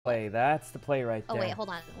play. That's the play right there. Oh wait, hold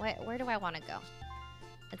on. Where do I want to go?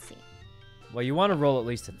 Let's see. Well, you want to roll at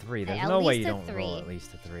least a 3. There's no way you don't roll at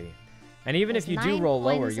least a 3. And even if you do roll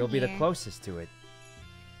lower, you'll be the closest to it.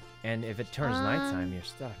 And if it turns nighttime, you're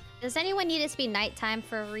stuck. Does anyone need it to be nighttime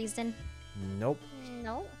for a reason? Nope.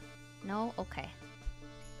 No? No? Okay.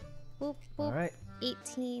 Boop, boop. All right.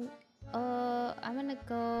 18. I'm gonna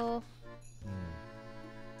go...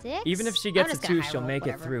 6? Even if she gets a 2, she'll make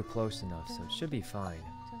it through close enough, so it should be fine.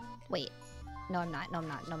 Wait. No, I'm not. No, I'm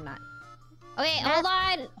not. No, I'm not. Okay, hold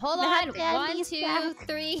on. Hold on. 1, 2,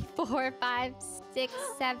 3, 4, 5, 6,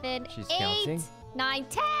 7, She's 8, counting. 9,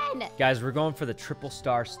 10. Guys, we're going for the triple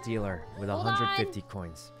star stealer with 150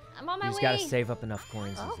 coins. I'm on my way. You just gotta save up enough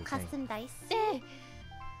coins. Oh, custom dice.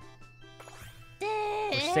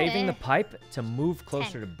 We're saving the pipe to move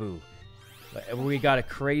closer to Boo. We got a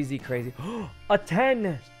crazy... a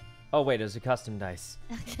 10! Oh, wait, there's a custom dice.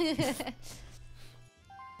 Yes.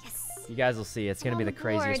 You guys will see. It's going to be the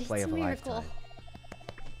craziest play of a lifetime.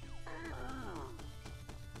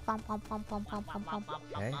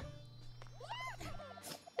 Okay.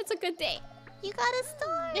 It's a good day. You got a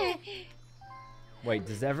star. Wait,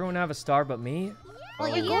 does everyone have a star but me?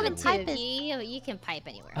 Well, you can pipe it. You can pipe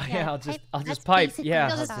anywhere. Oh, yeah, I'll just pipe. Yeah,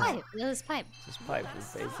 You'll just pipe. You'll just pipe. Just pipe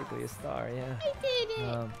is basically a star. Yeah. I did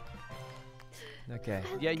it. Okay.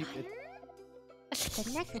 Yeah, you could.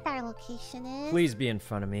 The next star location is... Please be in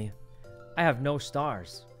front of me. I have no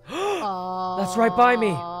stars. Oh, that's right by me.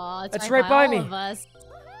 That's right by me. All of us.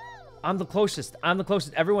 I'm the closest. I'm the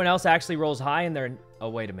closest. Everyone else actually rolls high, and they're. Oh,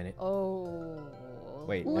 wait a minute. Oh.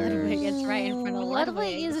 Wait, Ludwig is right in front of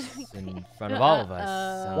Ludwig. In front of all of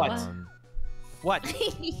us. What?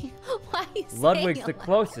 Why are you Ludwig's the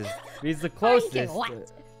closest. He's the closest.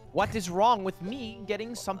 What is wrong with me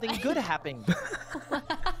getting something good happening?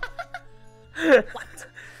 The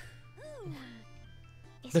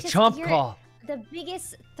chomp call. The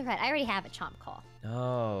biggest threat. I already have a chomp call.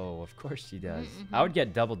 Oh, of course she does. I would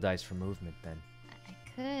get double dice for movement then. I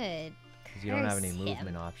could. Because you don't have any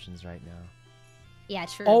movement options right now. Yeah,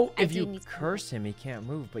 true. Oh, if you curse him, he can't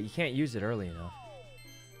move, but you can't use it early enough.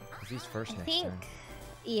 Because he's first next turn.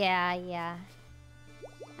 Yeah.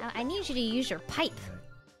 I need you to use your pipe.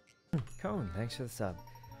 Right. Cone, thanks for the sub.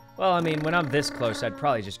 Well, I mean, when I'm this close, I'd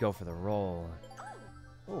probably just go for the roll.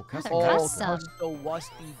 Oh, custom.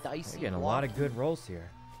 Dicey. You're getting a lot of good rolls here.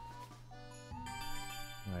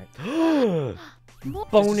 All right.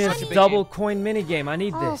 Bonus double coin minigame. I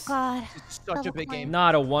need this. Oh, God. It's such a big game.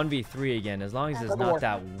 Not a 1v3 again, as long as it's not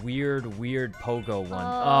that weird pogo one.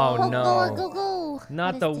 Oh, no. Go.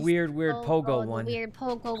 Not the weird pogo one. The weird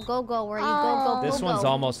pogo go where you go. This one's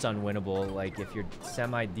almost unwinnable. Like, if you're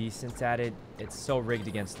semi-decent at it, it's so rigged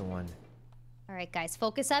against the one. All right, guys,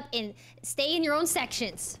 focus up and stay in your own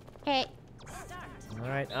sections. Okay. All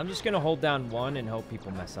right, I'm just going to hold down 1 and hope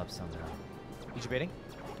people mess up somehow. You debating?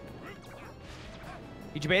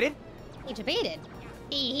 You debated? He debated.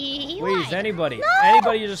 Please, anybody. No!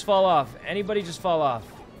 Anybody just fall off. Anybody just fall off.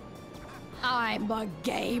 I'm a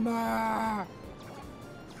gamer.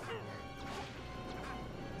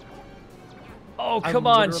 Oh, come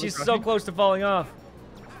on. She's so close to falling off.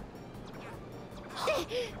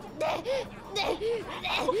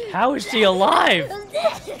 How is she alive?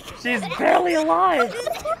 She's barely alive.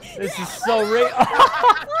 This is so rigged.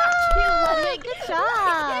 Good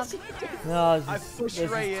job. No, this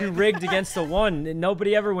is too rigged against the one.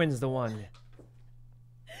 Nobody ever wins the one.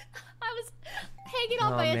 I was hanging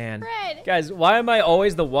on by a thread. Guys, why am I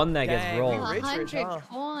always the one that gets rolled? 100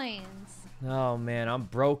 coins. Oh, man, I'm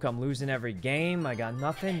broke. I'm losing every game. I got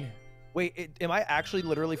nothing. Wait, am I actually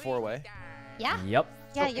literally 4 away? Yeah. Yep.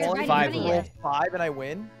 Yeah, so you're right. 5 away. 5 and I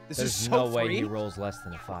win? There's no way he rolls less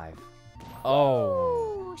than a 5.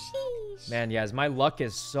 Oh. Sheesh. Man, guys, my luck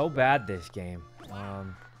is so bad this game.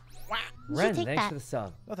 Ren, thanks for the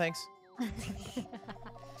sub. No thanks.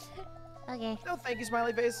 Okay. No thank you,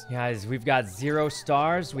 smiley face. Guys, we've got 0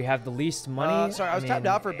 stars. We have the least money. Sorry, I was tapped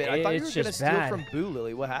out for a bit. I thought you were going to steal from Boo,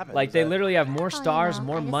 Lily. What happened? Like, they literally have more stars,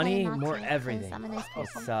 more money, more everything.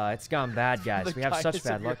 It's gone bad, guys. We have such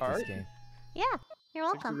bad luck this game. Yeah, you're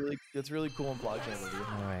welcome. That's really cool and blockchain of you.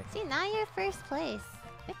 All right. See, now you're first place.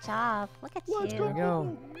 Good job. Look at you. There we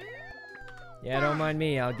go. Yeah, don't mind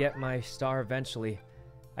me. I'll get my star eventually.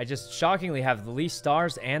 I just shockingly have the least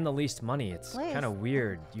stars and the least money. It's kind of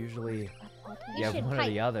weird. Usually, you have one or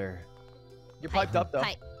the other. You're piped up, though.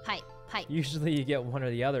 Pipe. Usually, you get one or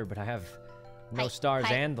the other, but I have no stars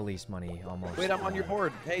and the least money almost. Wait, I'm on your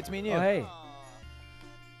board. Hey, it's me and you. Oh, hey.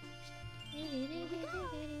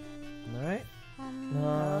 All right.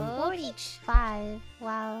 45.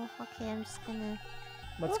 Wow. Okay, I'm just gonna...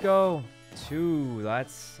 Let's go. 2.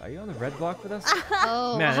 That's... Are you on the red block with us?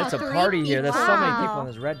 Oh, Man, that's a party here. There's so many people on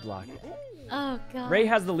this red block. Oh, God. Ray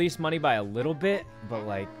has the least money by a little bit, but,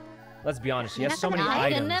 like, let's be honest. She has so many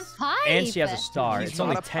items. And she has a star. It's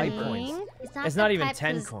only 10 coins. It's not even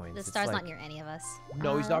 10 coins. The star's not near any of us.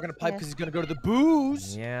 No, he's not going to pipe because he's going to go to the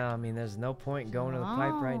booze. Yeah, I mean, there's no point going to the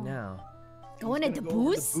pipe right now. Going to the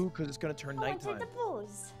booze? Because it's going to turn nighttime. the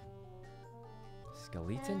booze.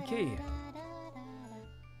 Skeleton key.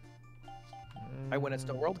 I win at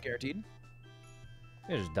Stone World, guaranteed.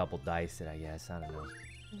 You just double dice it, I guess. I don't know.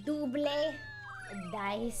 Double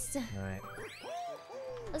dice. Alright.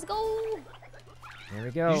 Let's go. Here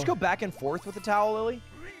we go. You just go back and forth with the towel, Lily?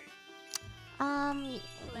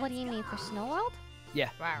 What do you mean for Snow World? Yeah.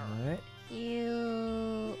 Alright.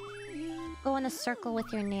 You go in a circle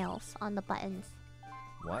with your nails on the buttons.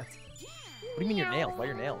 What? What do you mean your nails? Why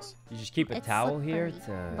your nails? You just keep a It's towel here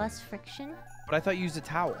slippery. to... Less friction. But I thought you used a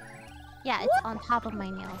towel. Yeah, it's on top of my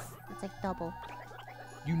nails. It's like double.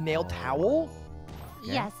 You nail towel?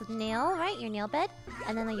 Okay. Yes, nail, right? Your nail bed.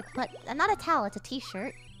 And then you put... not a towel, it's a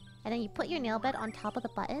t-shirt. And then you put your nail bed on top of the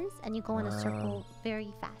buttons, and you go in a circle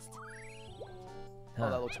very fast. Oh,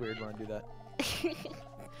 that looks weird when I do that.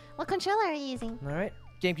 What controller are you using? Alright.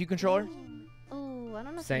 GameCube controller? Ooh, I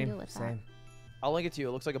don't know if you can do it with that. I'll link it to you.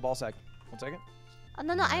 It looks like a ball sack. 1 second. Oh,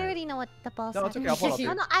 no, I already know what the ball No, sack it's okay. I'll pull it up is.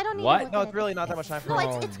 here. No, I don't need What? to look No, at it's really not that much time for No,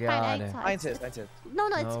 it. it's Oh, fine. God. I I insist. I insist. No,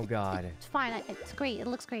 it's, Oh, God. it's fine. It's great. It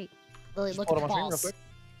looks great. Lily, Just look pull at it the on my screen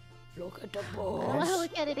real balls. quick. Look at the ball. I want to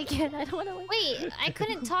look at it again. I don't want to look. Wait, I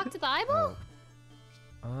couldn't talk to the eyeball?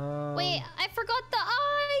 Wait, I forgot the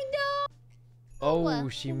eye. No. Oh,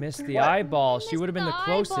 she missed the What? eyeball. She would have been the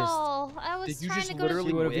closest. Eyeball. I was Did you trying just to go literally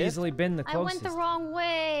She would have whiff? easily been the I closest. went the wrong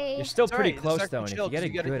way. You're still It's pretty alright, close, it's though, and if chill, you get a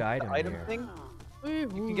 'cause good item here. thing, you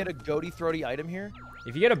can get a goaty throaty item here.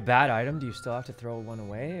 If you get a bad item, do you still have to throw one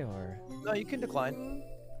away, or...? No, you can decline.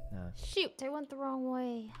 No. Shoot, I went the wrong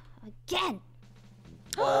way. Again.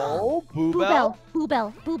 Oh, Boo Boo Bell. bell. Boo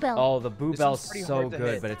bell. Boo bell. Oh, the Boo This Bell's one's pretty so hard to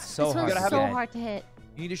good, hit. but it's so this hard one's to so get. hard to hit.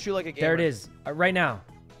 You need to shoot like a gamer. There it is. Right now.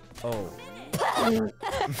 Oh.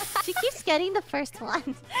 She keeps getting the first one.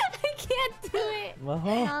 I can't do it.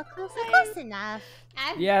 Oh, close enough.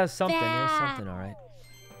 Yeah, something. There's something, all right.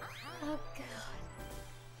 Oh, God.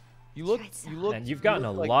 You look. And you've gotten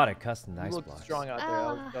a lot of custom You dice look blocks. strong out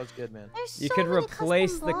there. That was good, man. There's You so could many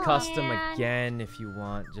replace the blocks. custom Man. again if you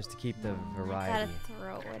want, just to keep the Gotta variety.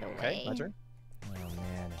 throw it away. Okay, my turn. Oh,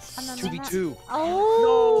 man. And then 2v2.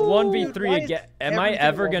 Oh. 1v3 Why is again. Am I everything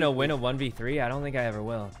ever gonna 1v3? win a 1v3? I don't think I ever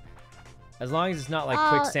will. As long as it's not like Oh.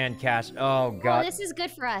 quicksand cash. Oh, Oh, God. this is good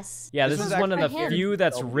for us. Yeah, This this was is one of the actually for him. few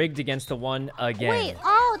that's Oh. rigged against the one again. Wait.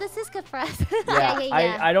 Oh, this is good for us. Yeah,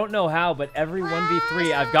 yeah. I don't know how, but every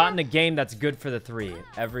 1v3, I've gotten a game that's good for the 3.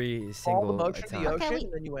 Every Follow single the motion of time. the Okay, ocean, we-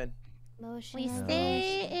 and then you win. Motion. We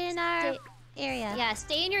stay in our area. Yeah,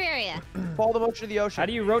 stay in your area. Follow the motion of the ocean. How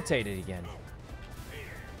do you rotate it again?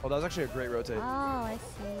 Oh, that was actually a great rotate. Oh, I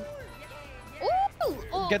see. Ooh!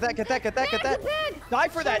 Oh. Get that, get that, get that, get that. Bag. Die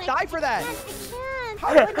for that, die for that. I can't.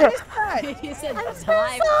 How did I miss that? He said I'm so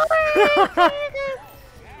dive. sorry.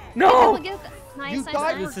 No! Nice, You nice,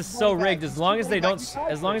 died nice. This is so rigged. As long as they don't,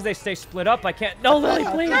 as long as they stay split up, I can't. No, Lily,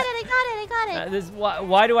 I please. got it. I got it. This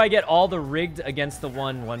why do I get all the rigged against the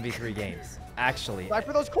 1v3 games? Actually. Die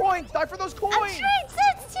for those coins, die for those coins. I'm sure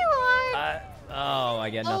it's too hard. Oh, I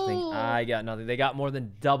get nothing. Oh. I got nothing. They got more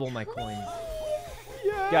than double my coins.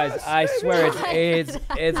 Yes, Guys, I baby. swear it's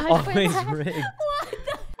Die for always that. rigged. What the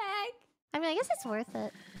heck? I mean, I guess it's worth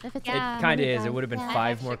it. If it's Yeah. It kind of really is. It done. would have been Yeah.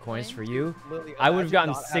 5 more Extra coins coin. for you. Lily, I would've imagine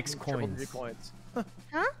gotten not 6 having triple coins. digit coins.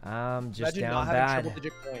 I'm just Imagine down not having bad. triple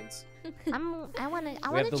digit coins. I want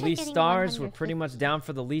to. We have the least stars. We're pretty much down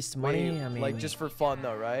for the least money. Wait, I mean, like just for fun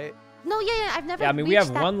though, right? No, yeah. I've never. yeah. I mean, we have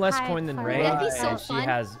reached that one less high coin than for Ray, it. That'd be so and she fun.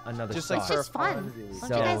 has another Just star. like It's just fun. fun.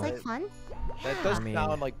 Don't you guys So- like fun? That does I mean-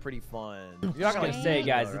 sound like pretty fun. You're not just gonna gonna say, sing,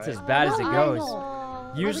 guys, though, it's right? as bad as it No, I goes. know. I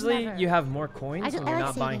would Usually, never. you have more coins I when you're like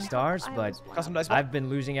not buying saving. stars, but Custom dice. I've been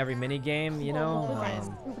losing every mini game. You know,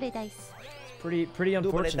 Double dice. pretty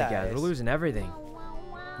unfortunate, guys. We're dice. losing everything.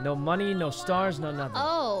 No money, no stars, no nothing.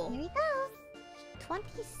 Oh. Here we go.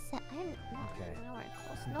 27. Okay. Nowhere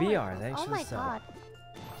close. BR, Nowhere thanks close. for Oh my the sub. god.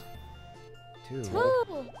 2.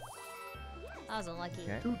 Two. That was unlucky.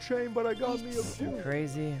 Okay. 2 chain, but I got me a Too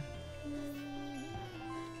crazy.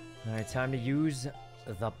 All right, time to use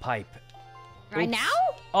the pipe. Right Oops. now?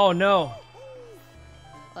 Oh no! Oh,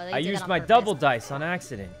 they I did that used on my purpose. double dice on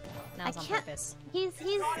accident. That was I on can't- purpose. He's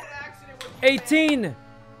 18!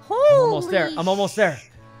 Holy I'm almost there. I'm almost there.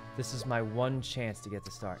 This is my one chance to get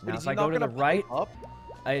the start. Now, if I go to the right,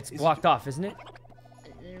 it's blocked off, isn't it?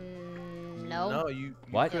 No. No, you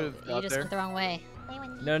What? could've You got just there. went the wrong way.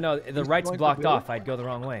 No, the right's going to blocked blue? off. I'd go the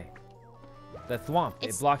wrong way. The thwomp,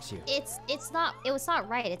 it blocks you. It's not. It was not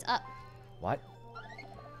right. It's up. What?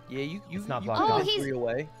 Yeah, you not you blocked put off. the 3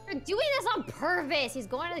 away. You're doing this on purpose. He's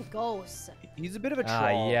going to the ghost. He's a bit of a Ah,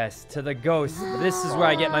 troll. yes, to the ghost. This is where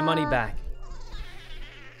I get my money back.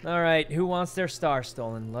 All right, who wants their star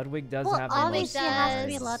stolen? Ludwig does Well, have the most obviously it has to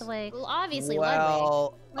be stars. Ludwig. Well, obviously, Ludwig.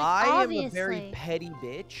 Well, Like, I am a very obviously. petty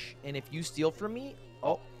bitch, and if you steal from me,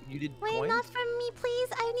 oh, you did Wait, coins? not from me, please.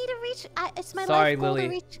 I need to reach. It's my Sorry, life goal to Lily.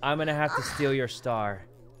 reach. I'm gonna have to steal your star.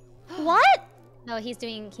 What? No, he's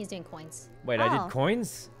doing coins. Wait, I Oh. did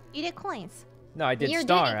coins? You did coins. No, I did You're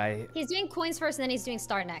star. doing- He's doing coins first, and then he's doing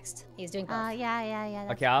star next. He's doing both. Yeah.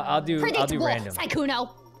 That's Okay, I'll do Predictable, random. Sykkuno.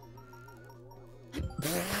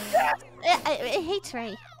 It hates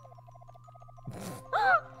Ray.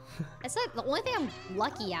 That's like the only thing I'm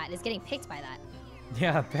lucky at is getting picked by that.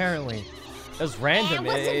 Yeah, apparently. It was random. I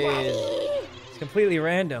wasn't ready. It's completely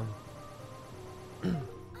random.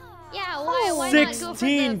 Yeah, why not go for the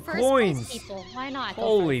 16 first coins. place people? Why not go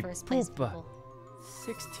Holy for the first place poopa. people?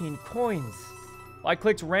 16 coins. Well, I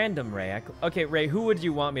clicked random, Ray. Okay, Ray, who would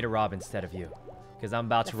you want me to rob instead of you? Because I'm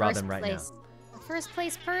about to rob them right now. The first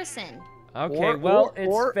place person. Okay,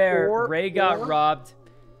 it's fair. Ray got robbed,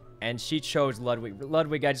 and she chose Ludwig.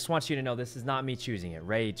 Ludwig, I just want you to know this is not me choosing it.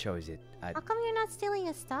 Ray chose it. How come you're not stealing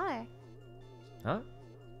a star? Huh?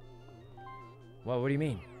 Well, what do you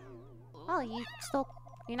mean? Oh,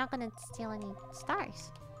 you're not gonna steal any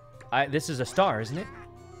stars. This is a star, isn't it?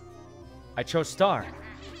 I chose star.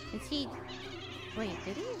 Is he? Wait,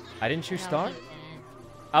 did he? I didn't choose No, star? he didn't.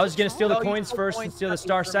 I was gonna steal the No, you coins stole first and coins steal the second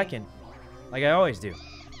star for me. second. Like I always do.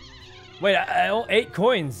 Wait, I 8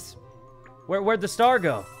 coins. Where'd the star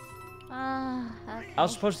go? Okay. I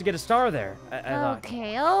was supposed to get a star there. I thought.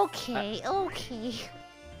 Okay.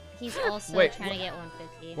 He's also Wait, trying to get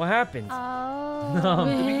 150. What happened? Oh.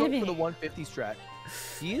 Let me go for the 150 strat.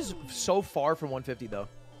 He is so far from 150 though.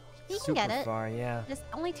 You can Super get it. far, yeah. Just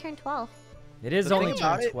only turned 12. It is The only thing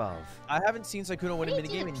about turned it- 12. I haven't seen Sykkuno win a How do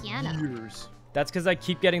you minigame do the in piano? years. That's because I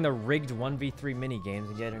keep getting the rigged 1v3 mini games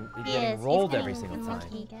and getting rolled every single time.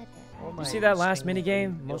 Oh You my see that last single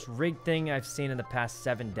minigame? thing. Most rigged thing I've seen in the past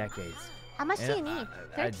 7 decades. How much do Yeah, you need?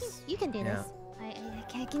 I'd 13? You can do yeah. this.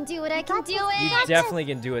 I can do it. I can do You it. definitely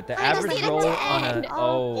can do it. The I just average need a roll on 10. a...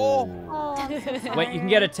 Oh, Oh. I'm so sorry. Wait, you can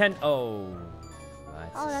get a 10... Oh.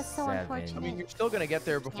 Oh, that's so 7. unfortunate. I mean, you're still gonna get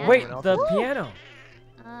there before Wait, everyone else. the piano.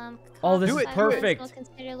 Oh, this Do is it, do it. perfect.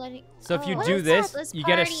 So if you What do is this, that? Let's you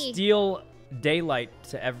get to party. steal daylight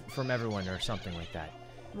from everyone or something like that.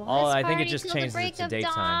 Oh, I think it just changes it to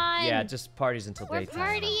daytime. Yeah, it just parties until We're daytime.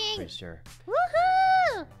 I'm partying. pretty sure.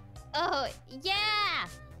 Woohoo! Oh, yeah.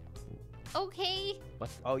 Okay.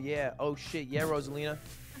 Oh yeah. Oh shit. Yeah, Rosalina.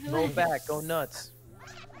 Roll back. Go nuts.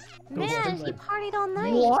 Man, he partied all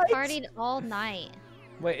night. What? Partied all night.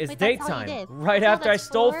 Wait, it's Wait, that's all you daytime. did? Right Oh, after I that's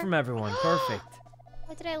stole 4? from everyone. Perfect.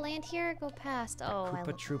 What did I land here? Go past. Oh, I Koopa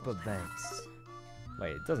looked Troopa Banks.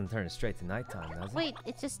 Wait, it doesn't turn it straight to nighttime, does it? Wait,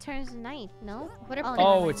 it just turns night, no? What are- never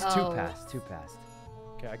Oh, mind. it's 2 past. 2 past.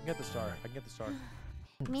 Okay, I can get the star. I can get the star.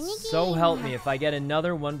 Mini So game. help me if I get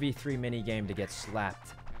another 1v3 mini game to get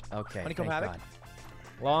slapped. Okay, Honeycomb thank Havoc? God.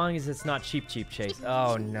 Long as it's not cheap chase.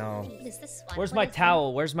 Oh no. What is this one? Where's What my is this?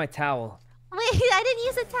 towel? Where's my towel? Wait, I didn't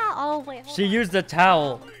use a towel. Oh, wait. Hold She on. used the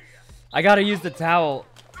towel. I gotta use the towel.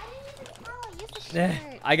 I didn't use the towel. Use the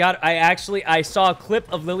shirt. I saw a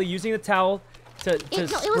clip of Lily using the towel to No, it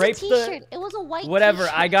was a scrape t-shirt. the It was a white whatever.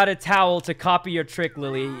 t-shirt. I got a towel to copy your trick,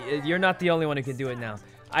 Lily. You're not the only one who can do it now.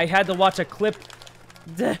 I had to watch a clip.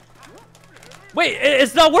 Wait,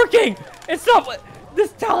 it's not working. It's not.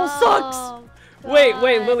 This towel sucks. Oh, Wait, God.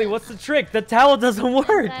 Lily, what's the trick? The towel doesn't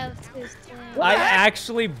work. That's just- I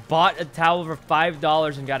actually bought a towel for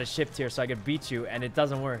 $5 and got it shipped here so I could beat you, and it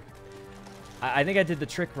doesn't work. I think I did the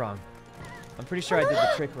trick wrong. I'm pretty sure I did the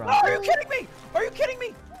trick wrong. Are you kidding me? Are you kidding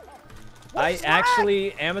me? I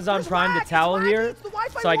actually Amazon Prime the towel here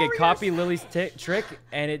so I could copy Lily's trick,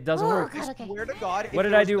 and it doesn't Oh, work. God, okay. Swear to God, if What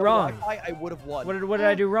did there I was do no wrong? Wi-Fi, I would have won. What did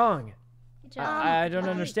I do wrong? Good job. I don't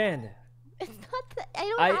understand. It's not the, I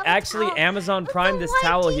don't I have a actually towel. Amazon It's a Prime this white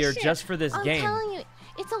towel here t-shirt. just for this I'm game. telling you,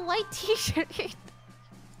 it's a white t-shirt.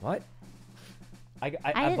 What? I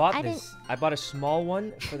didn't- bought I this. I bought a small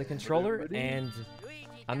one for the controller, and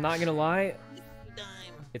I'm not gonna lie,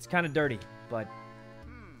 it's kind of dirty, but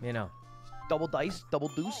you know. Double dice, double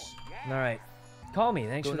deuce. All right, call me.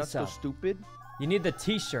 Thanks Go for the nuts, go sub. stupid. You need the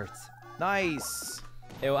T-shirts. Nice.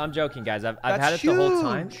 Ew, I'm joking, guys. I've That's had it the whole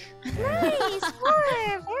time. huge. Nice,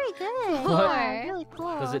 Fleur. Very good. What? Yeah, really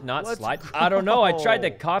cool. Does it not Let's slide? I don't know. I tried to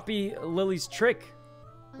go. copy Lily's trick.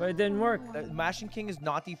 But it didn't work. Mashing King is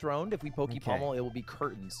not dethroned. If we Pokey Pummel, it will be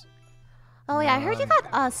curtains. Oh yeah, I heard you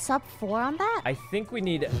got sub 4 on that. I think we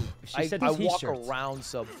need. She said I t-shirts. walk around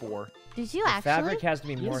sub 4. Did you the actually? Fabric has to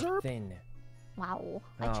be more thin. Wow,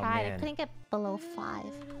 I Oh, tried. man. I couldn't get below 5.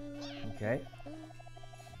 Okay.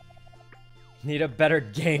 Need a better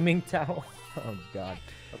gaming towel. Oh god.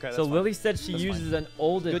 Okay. So Lily said she That's uses an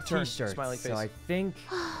older Good turn, t-shirt. smiley So face. I think.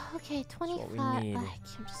 Okay, 25. what we need.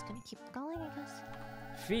 I'm just gonna keep going, I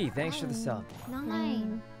guess. Fee, thanks for the sub.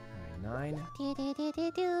 9. Alright, 9.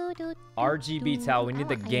 Do-do-do-do-do-do. RGB towel. We need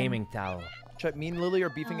the Oh, I am- gaming towel. Check. Me and Lily are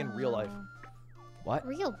beefing in real life. What?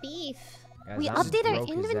 Real beef. Guys, We I'm as update our broke as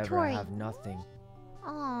ever. inventory. I have nothing.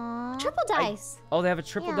 Aww. Triple dice. Oh, they have a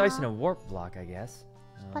triple dice and Yeah. a warp block, I guess.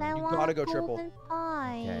 But I You want gotta a go triple. golden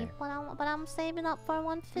pipe. Okay. But I'm saving up for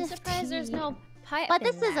 150. I'm surprised there's no pipe. But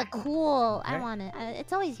this in is a there. cool. I Okay. want it.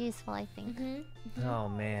 It's always useful, I think. Oh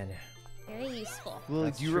man. Very useful. Lily,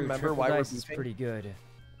 That's do you true. remember Triple why we're dice is beefing? pretty good.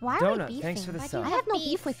 Why are Donut, we beefing? thanks for the Why do sub. you I have no beef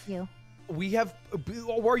beef? with you. We have.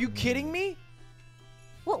 Oh, are you kidding me?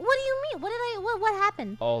 What do you mean? What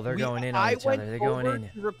happened? Oh, they're going in on I each other. went They're going over in.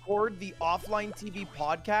 to record the offline TV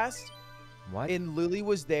podcast, What? and Lily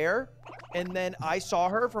was there, and then I saw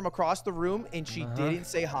her from across the room, and she Uh-huh. didn't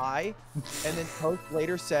say hi, and then Toast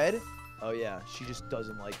later said, "Oh yeah, she just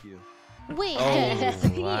doesn't like you." Wait, Oh, I that's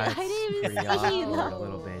didn't pretty see awkward a them.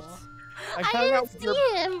 little bit. I I found out didn't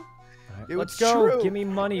see him. Alright, It let's was go. true. Give me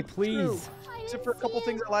money, It was please. true. Except for a couple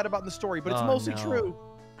things I lied about in the story, but it's Oh, mostly no. true.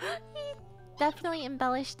 Definitely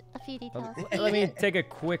embellished a few details. Let me take a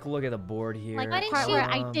quick look at the board here. Like, Why the didn't part you- where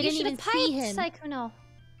I Um, didn't even see him. Sykkuno.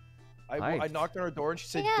 I Hyped. knocked on her door, and she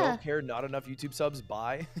said, Yeah. "Don't care, not enough YouTube subs,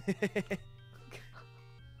 bye." And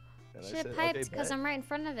I Should said, have "Okay, piped because bet." I'm right in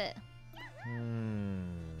front of it.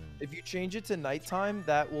 If you change it to nighttime,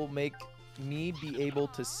 that will make me be able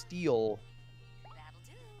to steal.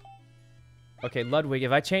 Okay, Ludwig,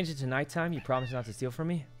 if I change it to nighttime, you promise not to steal from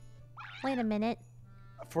me? Wait a minute.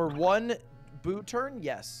 For one boot turn,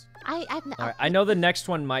 yes. All right, I know the next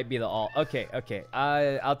one might be the all. Okay, okay.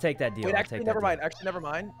 I'll take that deal. Wait, I'll actually, take never that mind. deal. Actually, never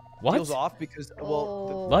mind. What? Deal's off because, well,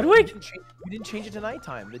 Oh. Ludwig? you didn't change it to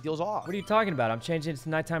nighttime. The deal's off. What are you talking about? I'm changing it to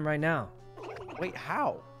nighttime right now. Wait,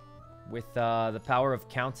 how? With the power of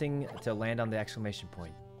counting to land on the exclamation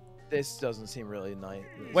point. This doesn't seem really nice.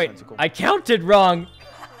 Wait, I counted wrong.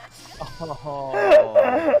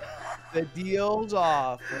 Oh, the deal's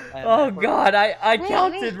off. Oh God, I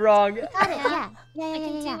counted wrong. Got it. Yeah. I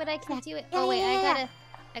can do it. I can do it. Yeah, Oh wait, yeah.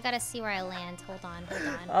 I gotta see where I land. Hold on, hold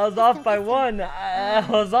on. I was off by one. I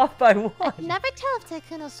was off by one. Never tell if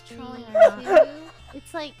Sykkuno's trolling Three, or not. 2,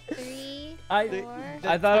 It's like 3, I 4,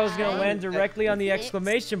 I thought I was gonna five, land directly on the 6,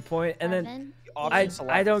 exclamation point, and then 7.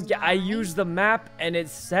 I don't get. I used the map, and it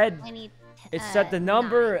said I need. it said the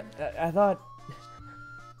number. 9. I thought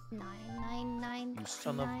 9, 9, 9. You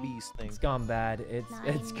son of a beast thing. it's gone bad.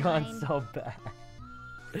 It's gone 9. so bad.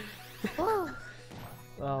 Oh,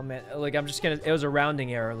 Oh man, like I'm just gonna. It was a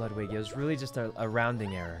rounding error, Ludwig. It was really just a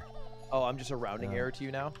rounding error. Oh, I'm just a rounding error to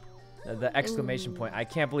you now? The exclamation point. I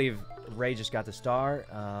can't believe Ray just got the star.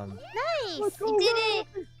 nice. you did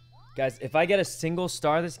it! Guys, if I get a single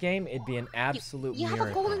star this game, it'd be an absolute You have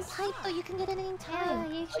miracle. a golden pipe though. You can get it any Yeah,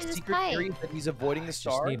 time. you A should just secret pipe. theory that he's avoiding the Just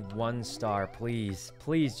star. need one star, please.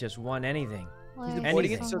 Please, just one anything. He's Where's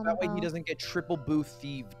avoiding it anything. so that way he Sykkuno? doesn't get triple boo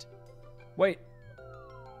thieved.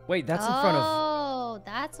 Wait, that's in front of. Oh,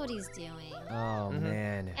 that's what he's doing. Oh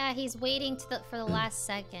man. Yeah, he's waiting for the last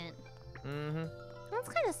second. Mm-hmm. That's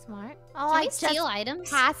kind of smart. Oh, Can I we just steal items?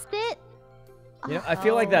 passed it. You know, I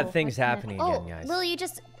feel like that Oh, thing's fortunate. happening Oh, again, guys. Lily, you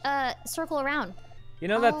just circle around. You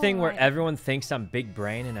know that thing where Oh. everyone thinks I'm big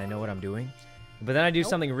brain and I know what I'm doing? But then I do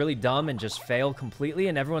something really dumb and just fail completely,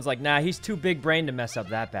 and everyone's like, nah, he's too big brain to mess up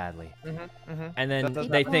that badly. And then does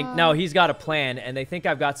they happen. think, no, he's got a plan, and they think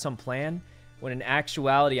I've got some plan, when in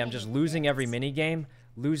actuality, I'm just losing every minigame,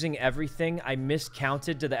 losing everything. I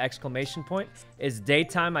miscounted to the exclamation point. It's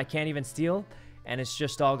daytime, I can't even steal, and it's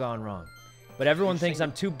just all gone wrong. But everyone thinks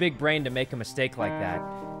I'm too big brain to make a mistake like that,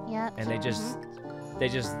 Yep. and they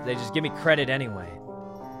just give me credit anyway.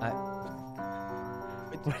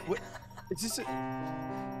 What? Is this? It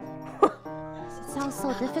sounds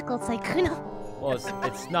so difficult, Sykkuno. Well,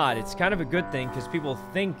 it's not. It's kind of a good thing because people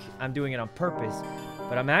think I'm doing it on purpose,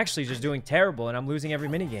 but I'm actually just doing terrible and I'm losing every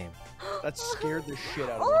minigame. That scared the shit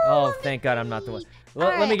out of me. Oh, thank God I'm not the one.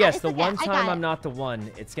 Let me Alright, guess. it's The okay, one I got time it. I'm not the one,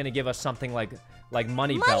 it's gonna give us something like money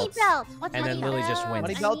Money belts. belt. What's And money then Lily belt? just wins.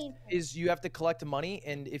 Money I belt need- is you have to collect money,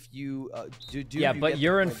 and if you do, Yeah, you but get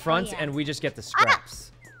you're the in points. front yeah. and we just get the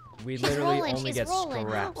scraps. We literally only get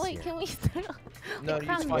scraps Wait, here. can we start? No, you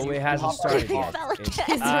just Well, it hasn't started yet.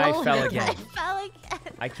 I fell again.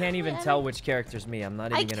 I can't even tell which character's me. I'm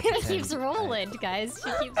not even gonna pretend. She keeps rolling, guys.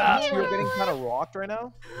 She keeps You're getting kind of rocked right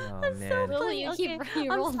now. Oh man. Lily, you keep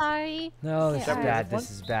I'm sorry. No, this is Okay, bad.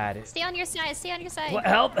 This is bad. Stay on your side. Stay on your side. What,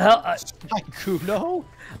 help! Help! Sykkuno?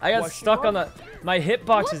 I got stuck on the. My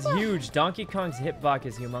hitbox is huge. Donkey Kong's hitbox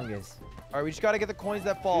is humongous. All right, we just gotta get the coins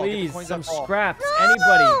that fall. Please, coins some that fall. scraps.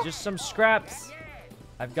 Anybody, just some scraps.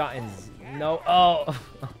 I've gotten no. Oh.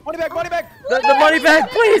 Money back, money back. The money bag,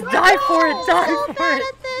 please die for it. Die for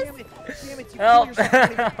it. Damn it, damn it. You Help! kill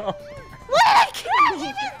yourself. Help. What? I can't even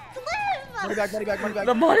live. Money back, money back, money back.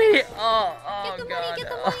 The money. Oh, Get the God. money, get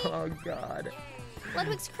the money. Oh God.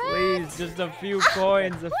 Ludwig's cracked. Please, just a few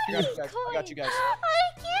coins. A few. I got you guys. I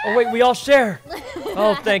can't. Oh wait, we all share.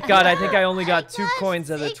 Oh, thank God. I think I only got 2 coins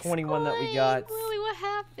of the 6 21 that we got. Lily, what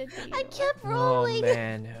happened to you? I kept Oh rolling.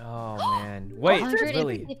 man. Oh man. Wait,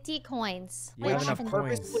 Lily. 150 coins. You Wait, have what enough happened?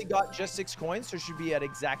 coins. Purposely got just 6 coins, so should be at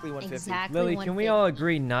exactly 150. Exactly. Lily, can we 150. all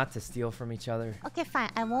agree not to steal from each other? Okay, fine.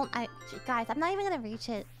 I won't. Guys, I'm not even gonna reach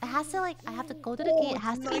it. It has to I have to go to the gate. It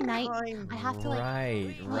has to be night. I have to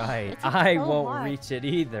Right, right. It's I so won't hard. reach it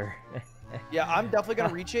either. Yeah, I'm definitely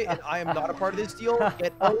gonna reach it, and I am not a part of this deal.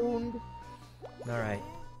 Get owned. All right.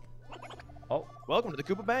 Welcome to the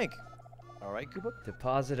Koopa Bank. All right, Koopa.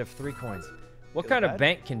 Deposit of 3 coins. What Feels kind of bad.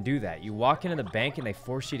 bank can do that? You walk into the bank and they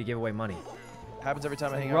force you to give away money. Happens every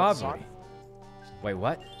time I hang out with Robbery. Wait,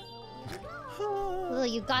 what? Lily,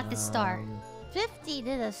 you got this star. 50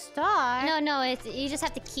 did a star. No, it's you just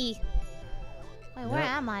have to key. Wait, where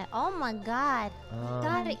am I? Oh my God.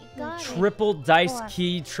 Got it, you got it. Triple dice 4,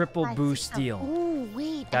 key, triple 5, boo 6, steal. Ooh,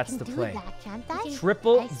 wait. That's I the can play. do that, can't I?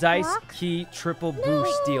 Triple Dice dice block? key, triple boo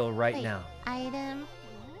wait, steal right wait. now. Item.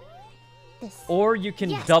 This. Or you can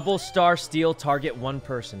Yes. double star steal target 1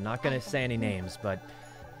 person. Not gonna say any names, but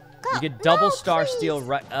Go. you could double No, star please. steal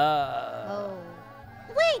right. Oh.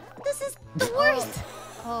 Wait, this is the worst.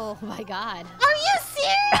 Oh my God. Are you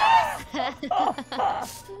serious?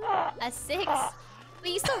 A 6. But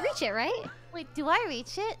you still reach it, right? Wait, do I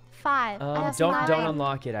reach it? 5. That's Don't 9.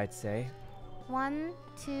 unlock it. I'd say. 1,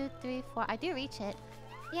 2, 3, 4. I do reach it.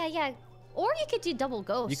 Yeah. Or you could do double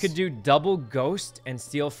ghost. You could do double ghost and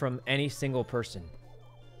steal from any single person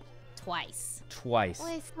twice. twice.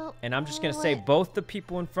 Wait, so, And I'm just gonna say both the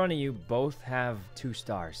people in front of you both have 2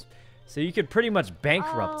 stars. So you could pretty much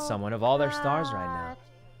bankrupt someone of all their stars right now.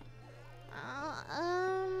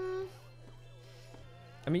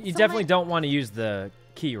 I mean, you So definitely don't want to use the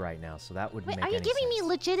key right now, so that wouldn't Wait, make are you any giving sense. me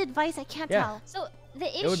legit advice? I can't Yeah. tell. So the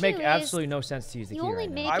issue It would make is absolutely no sense to use the you key only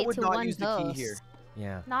right make now. I it would to not one use the ghost. key here.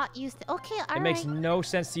 Yeah. Not used to. Okay, alright. It makes no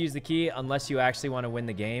sense to use the key unless you actually want to win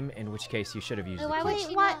the game, in which case you should have used Wait, the why key. would Wait,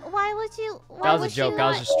 you why? not- Why would you? Why That was a would joke. you I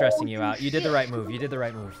was not- just stressing you out. You did the right move. You did the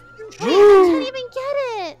right move. Wait, I can't even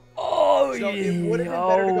get it. Oh, So it would have been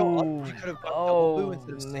better to go up. You could have done double boo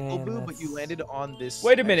instead of single boo, but you landed on this.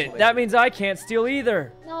 Wait a minute. exclamation. That means I can't steal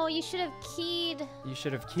either. No, you should have keyed. You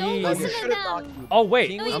should have Don't keyed. No, you listen to should have not them. keyed. Oh, wait.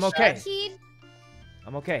 King No, was you I'm should okay. have keyed.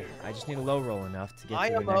 I'm okay. I just need a low roll enough to get to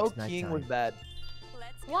the IMO next keying nighttime. was bad.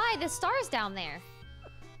 Why? The star's down there.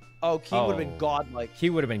 Oh, king would have Oh. been godlike. He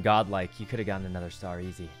would have been godlike. You could have gotten another star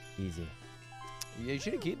easy. Easy. Yeah, you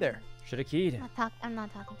should have keyed there. Should have keyed. I'm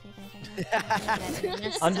not talking to you guys right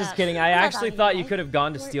now. I'm just kidding. I Hold actually on, thought you guys. could have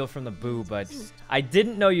gone to steal from the boo, but I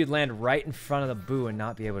didn't know you'd land right in front of the boo and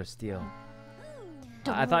not be able to steal.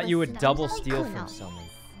 I thought you would listen. double Don't steal listen. from someone.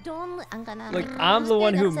 I'm gonna. Look, I'm the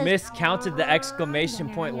one who miscounted the exclamation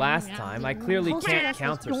point last time. I clearly can't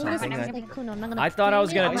count or something. I thought I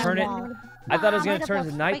was gonna turn it. I thought I was gonna turn it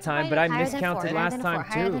to nighttime, but I miscounted last time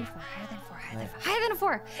too. Higher than a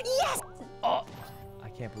 4. Yes! Oh, I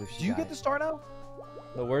can't believe she Do you got get it. the star now?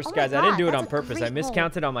 The worst, Oh my guys. I didn't God, do it that's on a purpose. I great roll.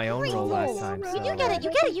 miscounted on my own Great roll last roll. time. You So. get it. You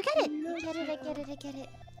get it. You get it. I get it.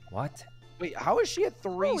 What? Wait, how is she at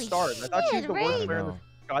 3 Holy stars? I thought she was shit, the worst Ray. player in the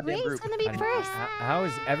goddamn Ray's group. gonna be I- first. How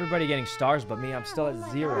is everybody getting stars but me? I'm still at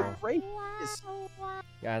 0. Ray is-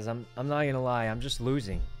 Guys, I'm not gonna lie. I'm just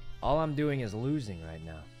losing. All I'm doing is losing right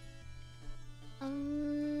now.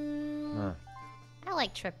 Huh. I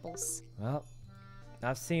like triples. Well,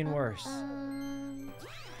 I've seen worse.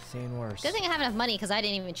 Seen worse. Good thing I have enough money because I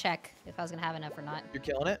didn't even check if I was gonna have enough or not. You're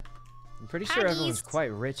killing it. I'm pretty sure everyone's Honest.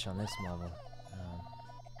 quite rich on this level.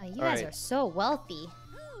 Oh, you All guys right. are so wealthy.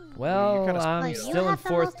 Well, kinda I'm Like, you still in have the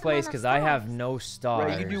 4th most place amount of because I have stars. no stars.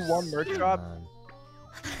 Ray, you do one merch drop.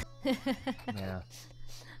 Yeah. I'm gonna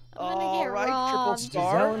All get right, triple robbed.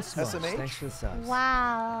 star. Giselle and Smokes, SMH. thanks for the subs.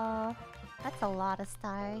 Wow. That's a lot of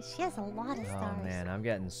stars. She has a lot of stars. Oh man, I'm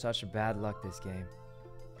getting such bad luck this game.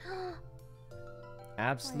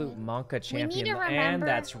 Absolute Monka We need to champion. remember... And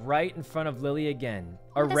that's right in front of Lily again.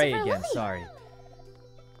 Or That's Ray in front again, of Lily. sorry.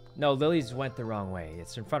 No, Lily's went the wrong way.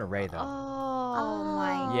 It's in front of Ray, though. Oh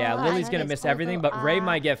my. Yeah, I Lily's know gonna this miss will everything, go but Ray up.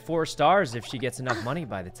 might get 4 stars if she gets enough money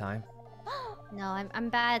by the time. No, I'm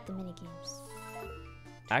bad at the minigames.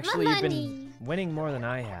 Actually, My you've been money. winning more than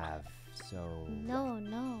I have, so...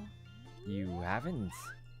 No. You haven't?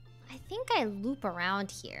 I think I loop around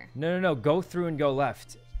here. No. Go through and go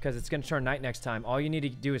left, because it's gonna turn night next time. All you need to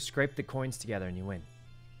do is scrape the coins together and you win.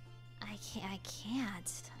 I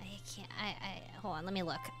can't. Hold on, let me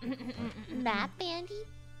look. Map, Andy?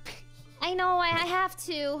 I know, I have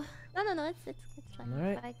to. No, it's fine.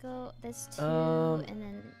 Alright. If I go this 2 Um, and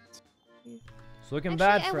then 2. It's looking Actually,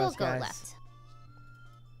 bad I for will us, go guys. left.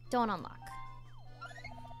 Don't unlock.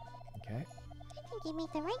 Okay. I think you made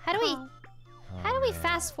the right How do we- call. How do we man.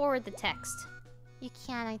 fast forward the text? You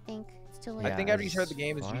can, I think. It's too late. I think Yeah, after you start the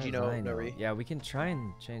game, it's as far GG as no I know. Nuri. Yeah, we can try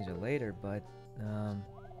and change it later, but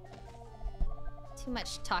Too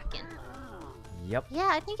much talking. yep. Yeah,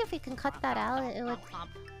 I think if we can cut that out, it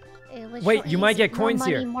would Wait, show you might easy. get coins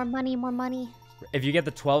here. More money. If you get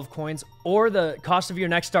the 12 coins or the cost of your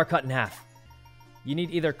next star cut in half. You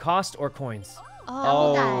need either cost or coins.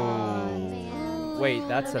 Oh, man. Wait,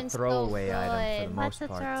 that's a Would've been so throwaway item for the good. most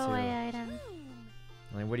That's a part throwaway too. item.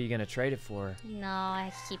 Like, what are you gonna trade it for? No,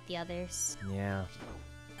 I keep the others. Yeah,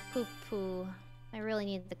 Poo. I really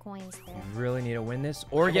need the coins there. you really need to win this,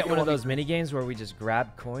 or get one of those mini games where we just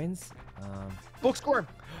grab coins. Book score.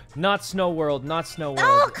 Not Snow World, not Snow World.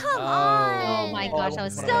 Oh, come on! Oh my gosh, I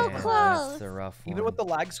was so man, close. That's a rough one. Even with the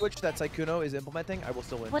lag switch that Sykkuno is implementing, I will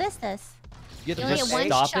still win. What is this? You You have only to get just one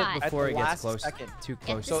stop shot. it before At it the gets last close, second. too You have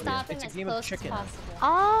close. to So stop it's him a as game of close chicken. as possible.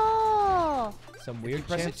 Oh! Some If weird you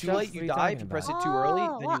press it chance too stuff? late, What you are die. talking If you press about? it too early,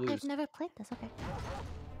 Oh, then well, you lose. I've never played this. Okay.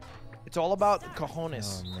 It's all about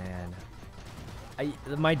cojones. Oh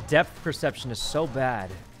man, my depth perception is so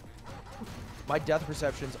bad. My death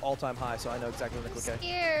perception's all-time high, so I know exactly when to I'm click A.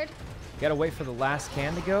 scared. Gotta wait for the last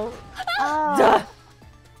can to go. Oh,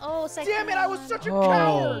 Oh, Damn it! I was such a Oh.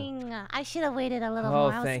 coward. dang. I should have waited a little Oh,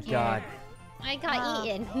 more. I was thank scared. God. I got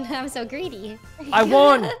eaten. I'm so greedy. I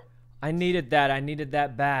won! I needed that. I needed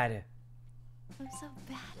that bad. I'm so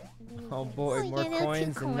bad at Oh minigames. boy, Oh, more yeah, no, 2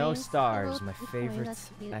 coins and no coins. stars. Oh, My 2 coins, favorite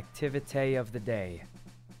that's cute. activity of the day.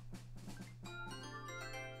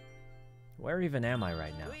 Where even am I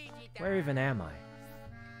right now? Where even am I?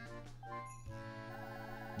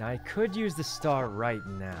 Now I could use the star right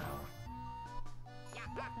now.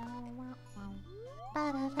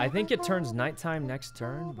 I think it turns nighttime next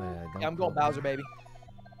turn, but I don't Yeah, I'm going know. Bowser, baby.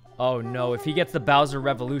 Oh no, if he gets the Bowser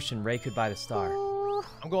Revolution, Ray could buy the star. Ooh,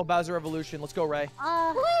 I'm going Bowser Revolution. Let's go, Ray.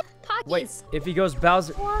 Wait, Pockies. if he goes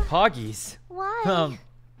Bowser... What? Poggies? why?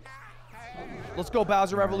 Let's go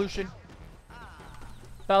Bowser Revolution.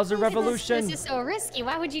 Bowser This Revolution! is so risky.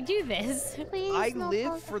 Why would you do this? Please, I no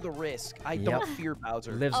live Bowser. for the risk. I Yep. don't fear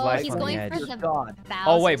Bowser. Lives Oh, life he's on the going edge. for the God. Bowser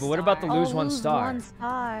Oh, wait, but what about the star. lose one lose star? 1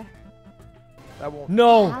 star. That won't.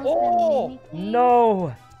 No! Bowser Oh! mini-game.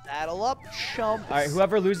 No! Saddle up, chump. Alright,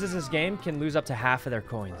 whoever loses this game can lose up to half of their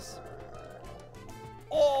coins.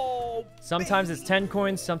 Oh! Sometimes it's 10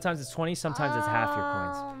 coins, sometimes it's 20, sometimes it's half your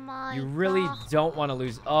coins. Oh my You really God. don't want to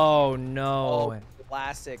lose. Oh no. Oh,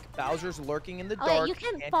 classic. Bowser's lurking in the Oh, dark. wait, you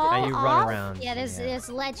can can't fall And get- you off? run around. Yeah, there's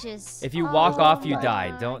ledges. If you walk Oh off, you my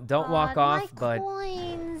die. Don't walk God, off, my but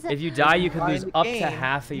coins. if you die, you could Die in lose the up to game,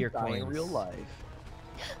 half of you your die coins. in real life.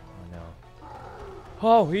 Oh no.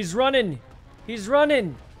 Oh, he's running. He's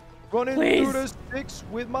running. Running Please. through the sticks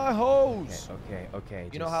with my hose. Okay.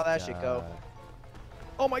 You know how that shit go.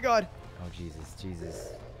 Oh my God. Oh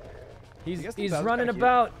Jesus. I guess the He's Bowser's running kinda cute.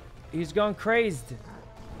 about. He's gone crazed.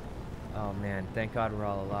 Oh man, thank God we're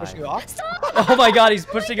all alive. Pushing you off? Oh my God, he's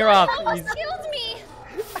pushing her off. Almost He's- killed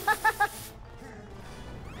me.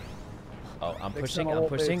 Oh, I'm Next pushing. time I I'm won't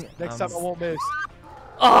pushing. miss. Next time I won't miss.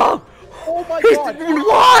 Oh! Oh my He's- God.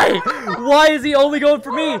 Why? Why is he only going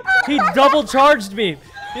for me? He double charged me.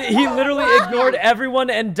 He literally ignored everyone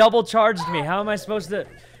and double charged me. How am I supposed to?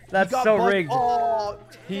 That's Got so buzzed. rigged. Oh,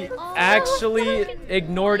 He Oh, actually fucking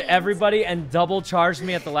ignored points. everybody and double charged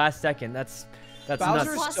me at the last second. That's Bowser's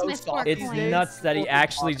nuts. Lost so my soft. these It's days. nuts that he Don't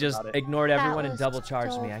actually talk just about it. ignored everyone and was double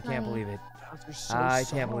charged so me. I can't funny. believe it. Bowser's so I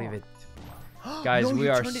soft. can't believe it. Guys, No, we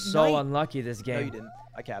you are turned it so night. unlucky this No, you game. didn't.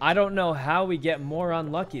 I capped. I don't know how we get more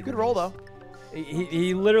unlucky. Good than roll this. though.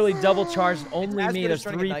 He literally double charged only as me. good There's as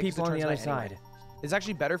turning 3 at night 'cause people it on the other turns night anyway. side. It's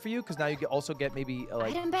actually better for you because now you also get maybe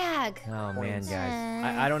like. Item bag. Oh man, Points.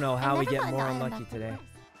 guys. I don't know how we never get got more an item unlucky back today.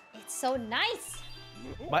 It's so nice.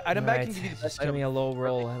 My item bag Alright, can give you the just best give me item. a low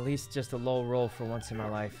roll. At least just a low roll for once in my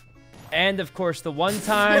life. And of course, the one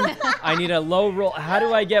time I need a low roll. How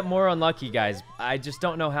do I get more unlucky, guys? I just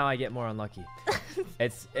don't know how I get more unlucky.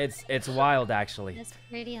 It's wild, actually. That's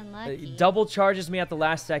pretty unlucky. It double charges me at the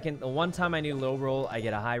last second. The one time I need a low roll, I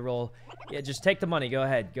get a high roll. Yeah, just take the money. Go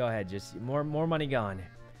ahead. Go ahead. Just more money gone.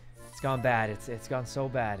 It's gone bad. It's gone so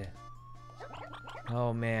bad.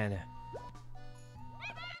 Oh man.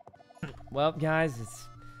 Well, guys, it's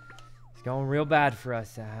going real bad for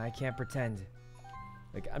us. I can't pretend.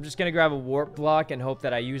 Like, I'm just gonna grab a warp block and hope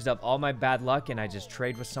that I used up all my bad luck and I just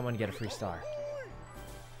trade with someone and get a free star.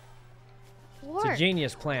 Warp. It's a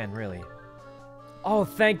genius plan, really. Oh,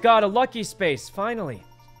 thank God, a lucky space, finally.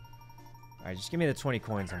 All right, just give me the 20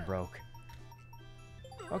 coins. I'm broke.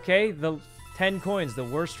 Okay, the 10 coins, the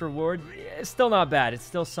worst reward. It's still not bad. It's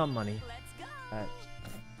still some money.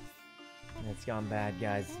 It's gone bad,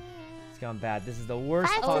 guys. It's gone bad. This is the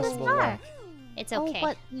worst possible luck. It's okay. Oh,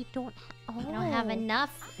 but you don't. Oh. I don't have enough,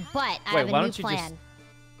 but I Wait, have a new plan.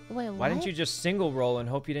 Wait, what? Why didn't you just single roll and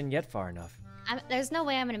hope you didn't get far enough? There's no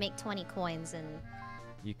way I'm gonna make 20 coins, and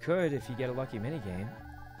You could if you get a lucky minigame.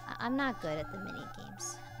 I'm not good at the mini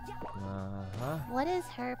games. Uh-huh. What is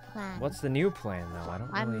her plan? What's the new plan, though? I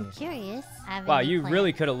don't really... I'm curious. I have a Wow, new you plan.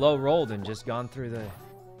 really could have low rolled and just gone through the...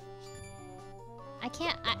 I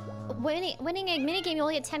can't. Winning a minigame, you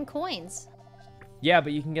only get 10 coins. Yeah,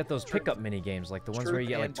 but you can get those pickup mini games, like the ones where you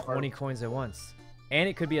get like 20 coins at once. And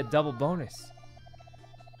it could be a double bonus.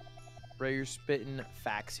 Ray, you're spitting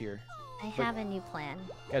facts here. I have a new plan.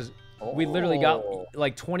 Because we literally got Oh.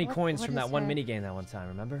 like 20 coins what from that is one her- mini game that one time,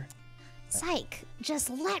 remember? Psych, just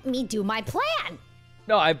let me do my plan.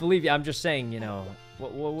 No, I believe you. I'm just saying, you know,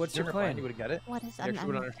 what's your plan? You would get it. What is You actually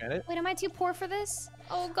would understand it. Wait, am I too poor for this?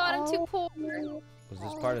 Oh God, I'm too poor. Was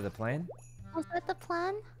this part of the plan? Was that the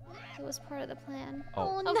plan? It was part of the plan.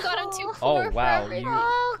 Oh. Oh God, I'm too no. poor. Oh, wow. For everything.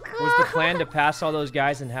 Oh, God. Was the plan to pass all those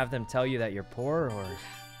guys and have them tell you that you're poor, or...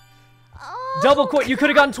 Oh, Double coin! You could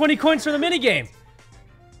have gotten 20 coins from the minigame!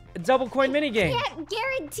 A double coin minigame! I can't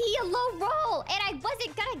guarantee a low roll, and I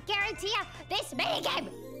wasn't gonna guarantee this minigame.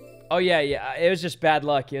 Oh, yeah. It was just bad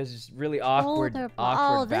luck. It was just really awkward, Oh,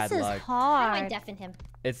 awkward this bad is luck. How do I hard. deafen him?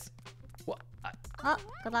 It's... Well, Oh,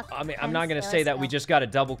 good luck. I mean, I'm not gonna say that we just got a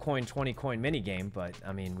double coin, 20 coin minigame, but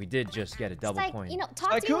I mean, we did just get a double Psych, coin. you know,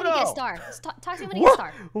 talk to me when you get a Sykkuno! star. Talk to me when you get a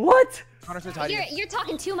star. What? Connor says hi to you. You're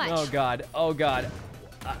talking too much. Oh God! Oh God!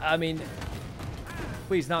 I mean,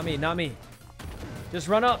 please, not me, not me. Just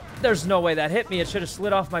run up. There's no way that hit me. It should have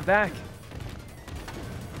slid off my back.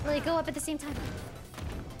 Will you go up at the same time?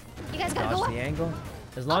 You guys gotta go Dodge up. the angle.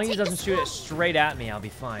 As long as he take the doesn't shoot it slope. straight at me, I'll be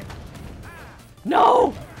fine.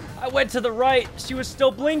 No! I went to the right. She was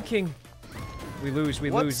still blinking. We lose.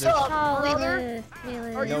 We lose. What's There's up, Oh, we brother? lose. We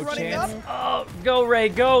lose. Are you no running chance. up? Oh, go Ray,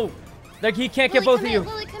 go! Like he can't get Lily, both come of in, you.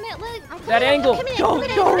 Lily, come in, Lily. That angle. Come in, Go, come in,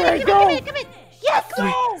 go, come in, Ray, come go! in, come in. Yes!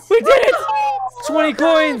 We did it! 20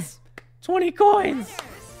 coins! 20 coins!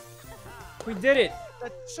 We did it!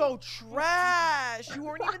 That's so trash. You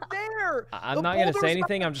weren't even there. I'm The not gonna boulders say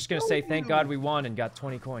anything. have I'm just gonna killed say thank you. God we won and got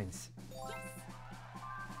 20 coins.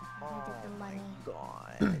 Oh my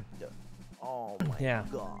God. Oh my Yeah.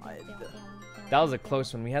 God. That was a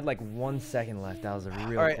close one. We had like 1 second left. That was a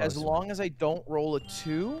real All right, close as one. long as I don't roll a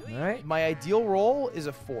 2, All right. my ideal roll is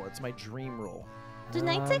a 4. It's my dream roll. Do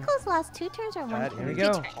night cycles last 2 turns or 1 That turn? Here we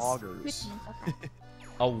is go. Augers. Okay.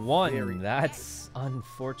 A 1. Very That's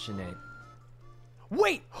unfortunate.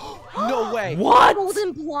 Wait! No way! What?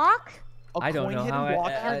 Golden block? A I don't coin know hidden how.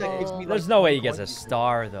 block here that gives me, There's like, no way he gets a 20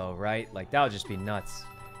 star though, right? Like that would just be nuts.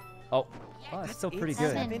 Oh, that's That's still pretty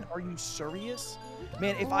good. 8-7? Are you serious?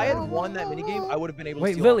 Man, if I had won that minigame, I would have been able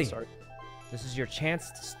Wait, to steal all Lily. the stars. This is your chance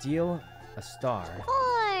to steal a star,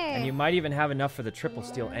 Four. and you might even have enough for the triple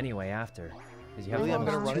steal anyway after, because you have Lily, I'm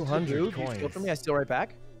gonna almost run it to 200 you. You steal coins. from me, I steal right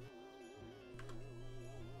back.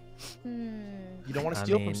 You don't want to I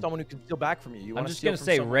steal mean, from someone who can steal back from you. You I'm want to just steal gonna from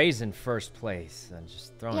say someone... Ray's in first place. I'm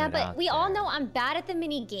just throwing Yeah, it but out we all there. know I'm bad at the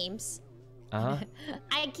mini games. Uh huh.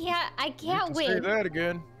 I can't You can say win. that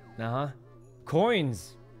again. Uh huh.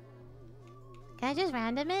 Coins. Can I just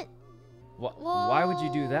random it? Why would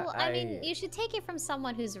you do that? Well, I mean, you should take it from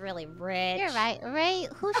someone who's really rich. You're right. Ray,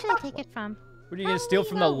 who should I take it from? What are you gonna How steal do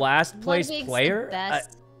from you the know last place Ludwig's the player?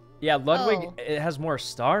 best? Yeah, Ludwig Oh. it has more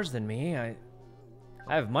stars than me. I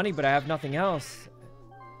have money, but I have nothing else.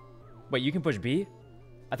 Wait, you can push B?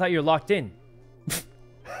 I thought you were locked in.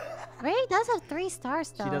 Ray does have 3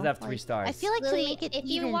 stars though. She does have 3 stars. I feel like to Lily, make it if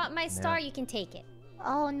even. you want my star, you can take it.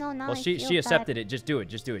 Oh no, now Well, I she feel accepted bad. it. Just do it.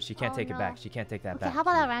 Just do it. She can't Oh, take it no. back. She can't take that Okay, back. how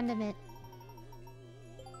about I random it?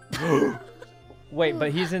 Wait,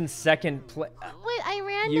 but he's in second place. Wait, I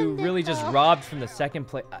randomed You it. really just though. robbed from the second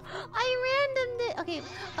place. I randomed it. Okay,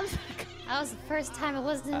 I'm sorry. That was the first time it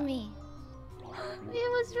wasn't me. It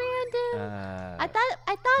was random. I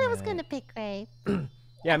thought it was gonna pick Ray.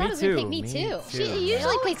 Yeah, me too. Pick me too. It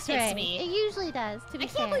usually picks picks Ray. me. It usually does. To be I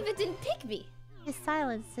fair. can't believe it didn't pick me. His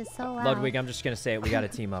silence is so loud. Ludwig, I'm just gonna say it. We gotta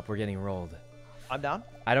team up. We're getting rolled. I'm down.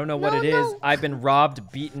 I don't know what it is. I've been robbed,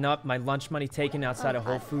 beaten up, my lunch money taken outside of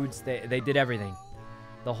Whole Foods. They did everything.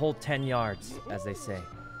 The whole 10 yards, as they say.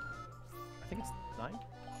 I think it's 9.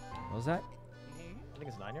 What was that? I think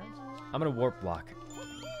it's 9 yards. I'm gonna warp block.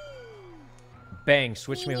 Bang,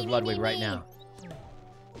 switch me with Ludwig right now.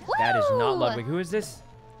 That is not Ludwig. Who is this?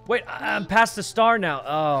 Wait, I'm past the star now.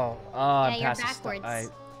 Oh, I'm you're past the star.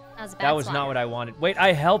 backwards. That was not what I wanted. Wait,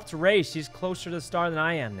 I helped Ray. She's closer to the star than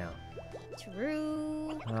I am now.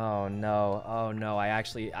 True. Oh no, oh no.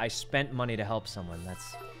 I spent money to help someone.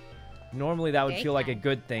 Normally that would feel like a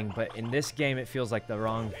good thing, but in this game it feels like the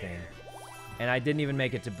wrong thing. And I didn't even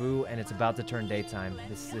make it to Boo, and it's about to turn daytime.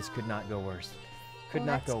 This could not go worse. Could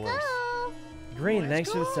not go worse. Green,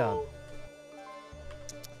 thanks for the sub.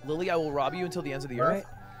 Lily, I will rob you until the ends of the earth.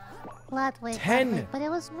 Ludwig, 10. Ludwig, but it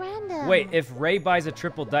was random. Wait, if Ray buys a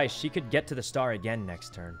triple dice, she could get to the star again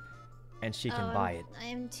next turn. And she can buy it.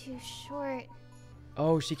 I'm too short.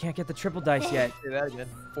 Oh, she can't get the triple dice yet. Say that again.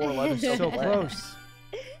 4-11. So close.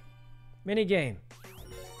 Mini game.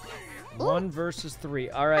 1 versus 3.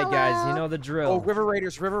 All right, guys, you know the drill. Oh, River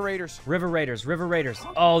Raiders, River Raiders. River Raiders, River Raiders.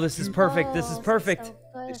 Oh, this is perfect. This is perfect. So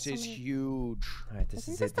good. This is huge. All right, this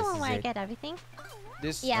Isn't is this it. the This one is where I it. get everything?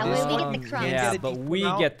 This, Yeah, this we get one the crumbs. can't Yeah, get a but decent we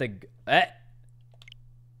amount. get the.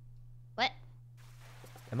 What?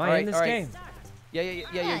 Am I in this game? Yeah.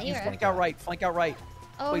 Yeah, You you're flank out right. Flank out right.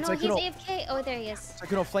 Oh Wait, no, he's Sykkuno. AFK. Oh, there he is.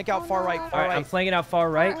 Sykkuno, flank out far right. All Far right, I'm right. flanking out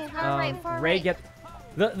far right. Far Ray right. get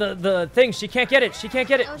the thing. She can't get it. She can't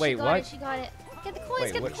get it. Oh, Wait, she got what? It, she got it. Get the coins.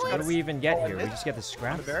 Wait, get what the coins. do we even get Oh, here? We this? just get the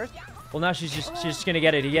scraps. Embarrassed? Well, now she's just gonna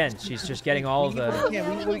get it again. She's just getting all of the. We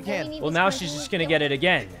need what we can. Well, now she's just gonna get it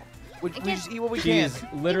again. We just eat what we can. She's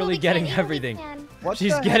literally getting everything. What She's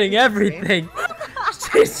the heck getting is this everything.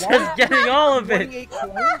 She's just getting all of it. 28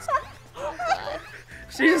 coins?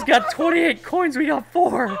 She just got 28 coins. We got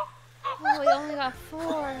 4. Oh, we only got 4.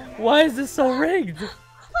 Why is this so rigged? Oh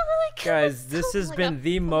my God, Guys, this has I been got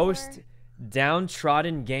the 4. most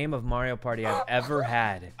downtrodden game of Mario Party I've ever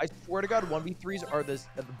had. I swear to God, 1v3s are the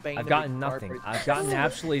bane. I've of gotten Mario nothing. Party. I've gotten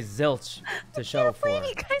absolutely zilch to show for.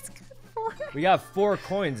 You guys got 4. We got 4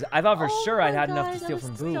 coins. I thought for Oh sure I'd my had enough God, to that steal was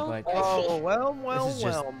from Boo, so but Oh, well. This is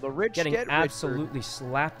just The rich getting get richer. absolutely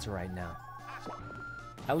slapped right now.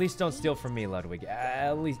 At least don't steal from me, Ludwig.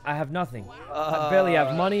 At least I have nothing. I barely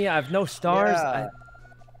have money. I have no stars. Yeah.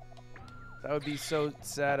 That would be so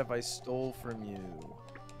sad if I stole from you.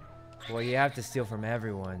 Well, you have to steal from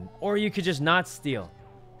everyone. Or you could just not steal.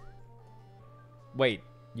 Wait,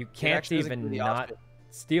 you can't actually doesn't even do the not opposite.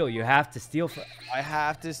 steal. You have to steal from... I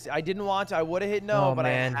have to. I didn't want to. I would have hit no, Oh, but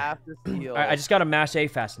man. I have to steal. All right, I just got to mash A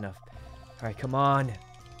fast enough. All right, come on.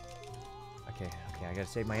 Okay, I got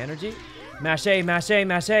to save my energy. Mash A, mash A,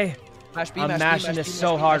 mash A. Mash B, I'm mash B, mashing mash this B,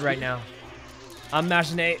 so mash B, hard mash right B. now. I'm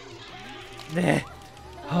mashing A. There.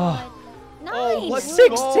 Oh, Oh, let's 16.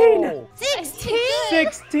 go. 16?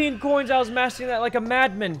 16 coins. I was mashing that like a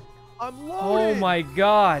madman. I'm loaded. Oh my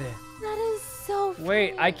God. That is so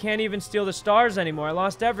Wait, I can't even steal the stars anymore. I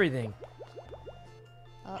lost everything.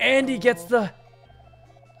 Uh-oh. And he gets the...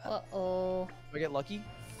 Uh-oh. Do I get lucky?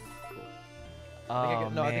 Oh,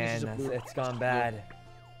 no, I think it's man, just a blue. it's gone bad.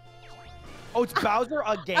 Oh, it's Bowser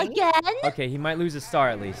again? Again? Okay, he might lose a star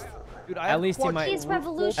at least. Dude, I At have least he might- Please,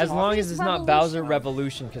 Revolution. As long as Please, it's not Bowser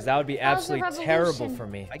Revolution, because that would be absolutely Revolution. terrible for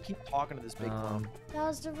me. I keep talking to this big clown.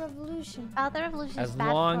 Bowser Revolution. Bowser Revolution is As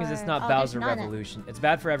bad long as for- it's not oh, there's Bowser none. Revolution. It's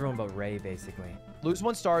bad for everyone but Ray, basically. Lose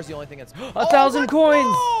 1 star is the only thing that's... 1,000 coins!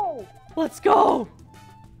 Oh! Let's go!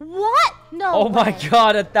 What? No Oh my way.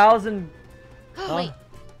 God, 1,000! Wait.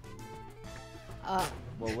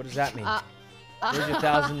 Well, what does that mean? Uh, Where's your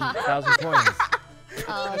 1,000 coins?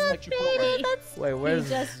 That's like Chipotle. That's Wait,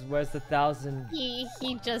 just- where's the 1,000? he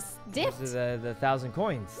just Where's dipped. the 1,000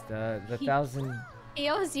 coins? The 1,000 He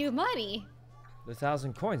owes you money. the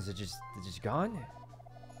 1,000 coins. They're just gone.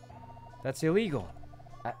 That's illegal.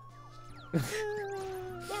 Yeah,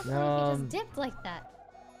 bro, he just dipped like that.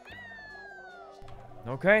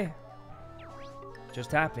 Okay.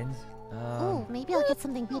 Just happens. Ooh, maybe I'll get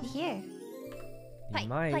something good here. You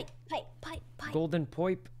might. Pipe. Golden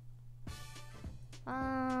poip.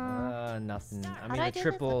 Nothing. I do mean, I the do this?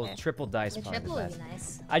 triple Okay. triple dice The probably triple the would best. be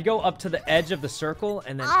nice. I'd go up to the edge of the circle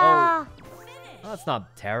and then Ah! oh, that's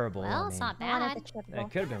not terrible. Well, I it's mean, not I wanted bad. the triple.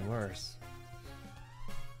 It could have been worse.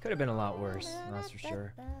 Could have been a lot worse. That's for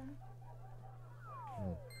sure.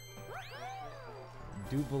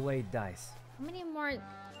 Double dice. How many more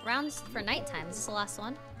rounds for nighttime? Is this the last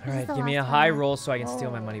one? All right, give me a high roll so I can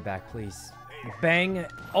steal my money back, please. Bang.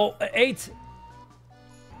 Oh, 8.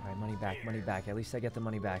 All right, money back, money back. At least I get the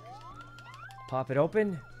money back. Pop it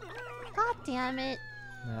open. God damn it.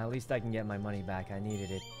 At least I can get my money back. I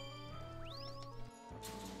needed it.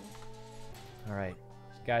 All right.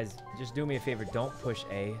 Guys, just do me a favor. Don't push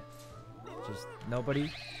A. Just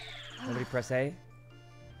nobody press A.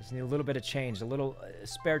 Just need a little bit of change. A little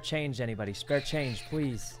spare change, anybody. Spare change,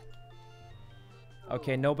 please.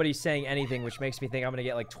 Okay, nobody's saying anything, which makes me think I'm going to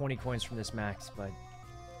get like 20 coins from this max, but...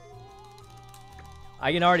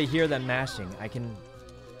 I can already hear them mashing. I'm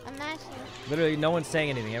mashing. Literally, no one's saying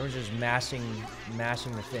anything. Everyone's just mashing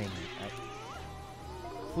the thing.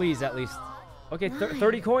 Please, at least. Okay,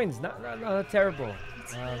 30 coins. Not terrible.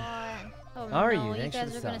 Oh are no, you? you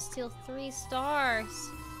guys are gonna steal 3 stars.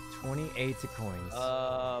 28 coins.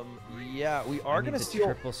 Yeah, we are gonna steal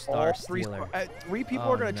triple star all 3 stealer. 3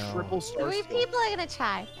 people are gonna triple star. 3 people are gonna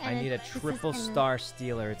try. I need a triple star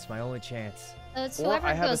stealer. It's my only chance. So it's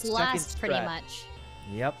whoever goes last, pretty much.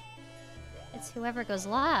 Yep. It's whoever goes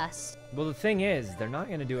last. Well, the thing is, they're not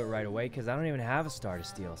gonna do it right away because I don't even have a star to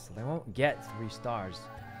steal, so they won't get 3 stars.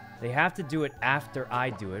 They have to do it after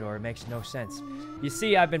I do it, or it makes no sense. You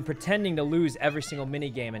see, I've been pretending to lose every single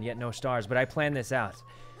minigame and yet no stars, but I planned this out.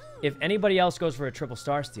 If anybody else goes for a triple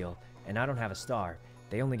star steal, and I don't have a star,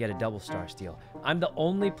 they only get a double star steal. I'm the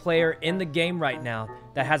only player in the game right now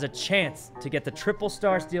that has a chance to get the triple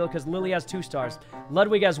star steal because Lily has 2 stars,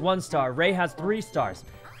 Ludwig has 1 star, Ray has 3 stars.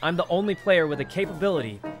 I'm the only player with the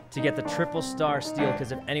capability to get the triple star steal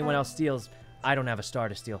because if anyone else steals, I don't have a star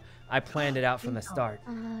to steal. I planned it out from the start.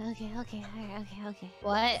 Okay.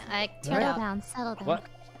 What? Settle down. What?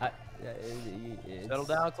 Settle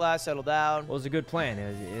down, class. Settle down. Well, it was a good plan.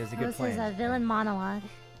 It was a good plan. This is a villain monologue.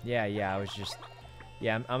 Yeah. I was just.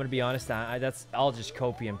 Yeah, I'm gonna be honest. I'll just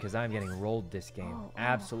copium because I'm getting rolled this game.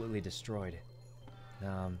 Absolutely destroyed.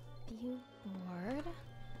 You bored?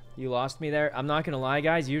 You lost me there. I'm not gonna lie,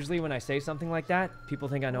 guys. Usually when I say something like that, people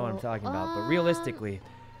think I know what I'm talking about. But realistically,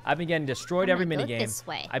 I've been getting destroyed every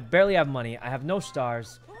minigame. I barely have money. I have no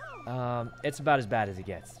stars. It's about as bad as it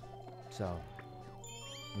gets. So,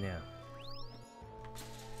 yeah.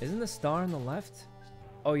 Isn't the star on the left?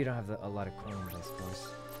 Oh, you don't have a lot of coins, I suppose.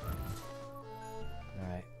 All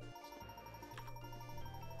right.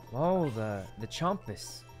 Oh, the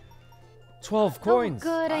Chompus. 12 coins. Oh,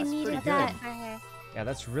 good. I That's needed pretty that good. for her. Yeah,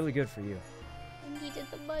 that's really good for you. I needed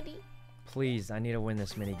the money. Please, I need to win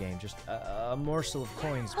this minigame. Just a morsel of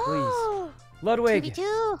coins, please. Ludwig!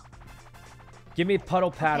 2v2. Give me Puddle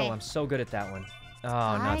Paddle. Okay. I'm so good at that one. Oh,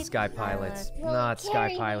 not Sky Pilots. Not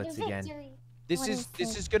Sky Pilots again. This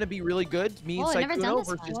is gonna be really good. Me and I've never done Sykkuno this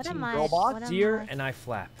versus one. Team Girlbot. Steer and I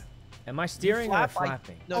flap. Am I steering or am I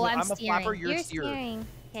flapping? No, I'm I'm a steering. flapper. You're a steerer. steering.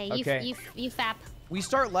 Okay, you fap. We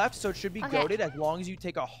start left, so it should be goated as long as you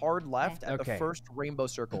take a hard left at the first rainbow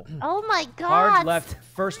circle. Oh my god. Hard left,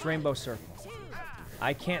 first rainbow circle.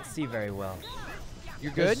 I can't see very well.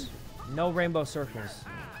 You're good? There's no rainbow circles.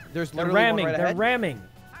 There's They're literally ramming. one right They're ahead. ramming.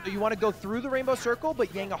 So you want to go through the rainbow circle,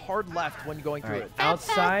 but yang a hard left when you're going through it.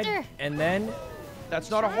 Outside, and then... That's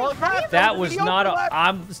not a hard left. That was not a...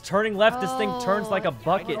 I'm turning left. This thing turns like a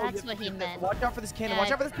bucket. That's what he meant. Watch out for this cannon.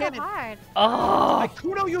 Watch out for this cannon. Hard. Oh!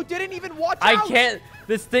 Sykkuno, you didn't even watch out. I can't...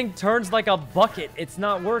 This thing turns like a bucket. It's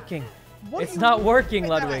not working. It's not working,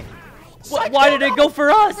 Ludwig. Why did it go for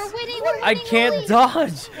us? We're winning, I can't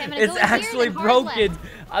dodge. It's actually broken.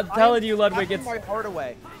 I'm telling you, Ludwig. It's... my heart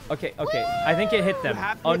away. Okay. I think it hit them.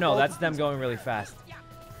 Oh, no. That's them going really fast.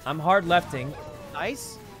 I'm hard lefting.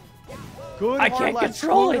 Nice. Good. I can't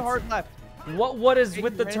control it. Hard left. What is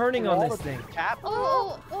with the turning on this thing? This thing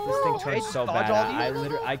Oh. turns so bad.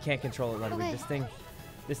 I can't control it, Ludwig.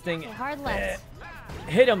 This thing. Hard left.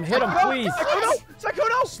 Hit him, please.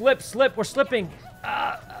 Sykkuno! Slip. We're slipping.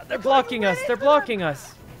 They're blocking us. They're blocking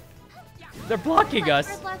us.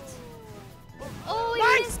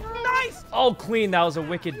 Oh, Nice. Oh, clean. That was a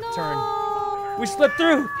wicked turn. We slipped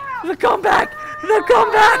through. The comeback. The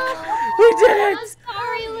comeback. We did it.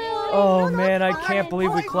 Sorry, Lily. Oh, man. I can't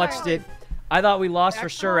believe we clutched it. I thought we lost for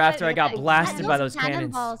sure after I got blasted by those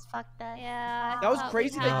cannons. Fuck that. Yeah. That was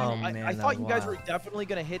crazy. I thought you guys wow. were definitely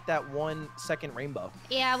gonna hit that 1 second rainbow.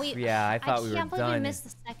 Yeah, I thought we were can't believe we done. missed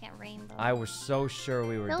the second rainbow. I was so sure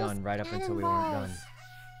we were done right up until we weren't done.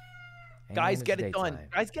 Guys, And get it's it done. daytime.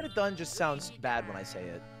 Guys, get it done just sounds bad when I say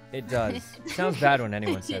it. It does. It sounds bad when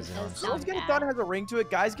anyone says it. does Honestly. Girls Get It Done has a ring to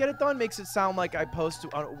it. Guys Get It Done makes it sound like I post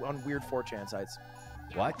on weird 4chan sites.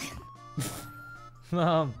 What?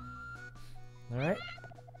 All right.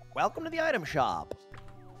 Welcome to the item shop.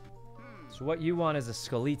 So what you want is a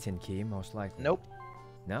skeleton key, most likely. Nope.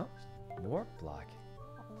 No? Warp block.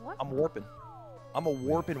 I'm warping. I'm a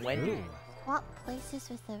warping Wendy. Ooh. Swap places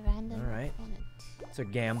with a random Alright. opponent. It's a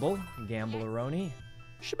gamble. Gamble-a-roni.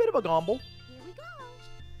 It's a bit of a gamble. Here we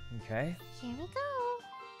go. Okay. Here we go.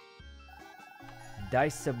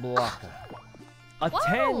 Dice blocker. A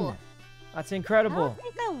Whoa. 10! That's I incredible. don't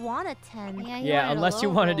think I want a 10. Yeah, you Yeah, wanted a unless you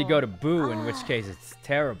low wanted to go roll. to Boo, in which case it's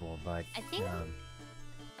terrible, but... I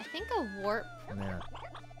think a warp yeah.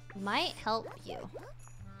 might help you.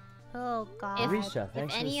 Oh god. Arisha, If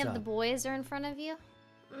thanks for any the of the sub. boys are in front of you,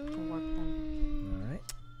 to warp them. Alright.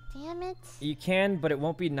 Damn it. You can, but it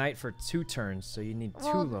won't be night for 2 turns, so you need 2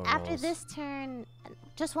 low after rolls. this turn,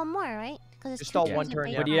 just one more, right? Because it's Just 2 all turns one in turn,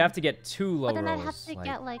 yeah. But daytime. you'd have to get 2 low But then rolls. I'd have to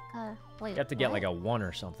get like a... Wait, you have to get what? like a 1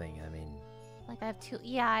 or something, I mean... Like I have 2...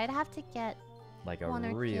 Yeah, I'd have to get... Like a 1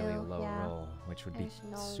 or really 2, low yeah. roll, which would be There's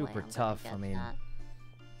no way super I'm gonna tough, get I mean... that.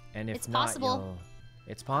 And if It's not, possible.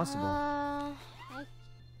 it's possible. I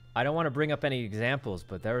I don't want to bring up any examples,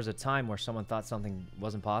 but there was a time where someone thought something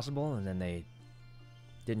wasn't possible, and then they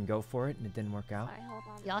didn't go for it, and it didn't work out. Sorry, hold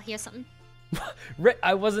on. Y'all hear something?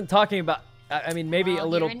 I wasn't talking about... I mean, maybe Y'all a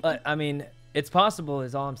little... hear anything? I mean, it's possible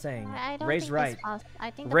is all I'm saying. I don't Ray's think right. it's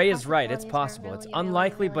I think the Ray is right. It's possibilities are possible. It's really, really,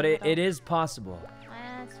 unlikely, but really it little. is possible.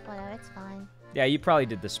 It's whatever. It's fine. Yeah, you probably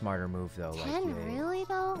did the smarter move, though. 10 like, yeah. really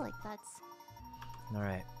though? Like that's... All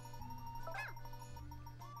right.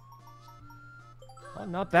 Oh,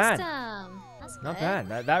 not bad. That's Not good.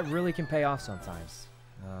 bad. That really can pay off sometimes.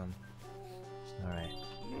 All right.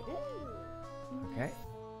 Okay.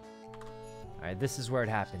 All right, this is where it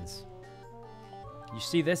happens. You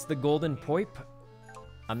see this, the golden poip?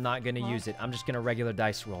 I'm not gonna use it. I'm just gonna regular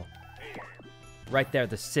dice roll. Right there,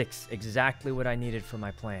 the 6. Exactly what I needed for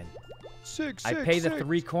my plan. 6, I pay the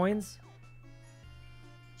 3 coins.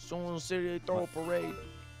 Someone say they throw a parade.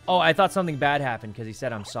 Oh, I thought something bad happened because he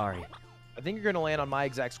said I'm sorry. I think you're gonna land on my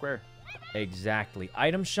exact square. Exactly.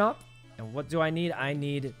 Item shop. And what do I need? I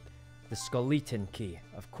need the skeleton key,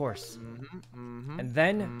 of course. And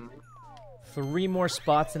then 3 more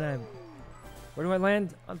spots, and I'm... Where do I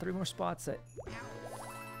land? On 3 more spots.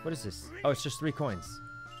 What is this? Oh, it's just 3 coins.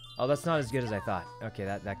 Oh, that's not as good as I thought. Okay,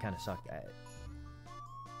 that kind of sucked.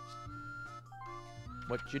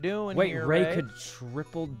 What you doing Wait, here, Ray Ray? could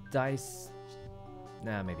triple dice...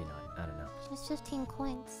 Nah, maybe not. I don't know. Just 15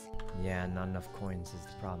 coins. Yeah, not enough coins is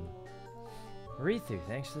the problem. Arethu,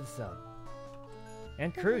 thanks for the sub.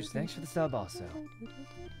 And Cruz, thanks for the sub also.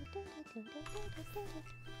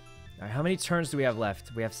 Alright, how many turns do we have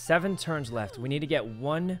left? We have 7 turns left. We need to get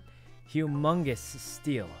 1 humongous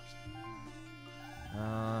steal.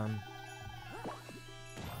 Yeah,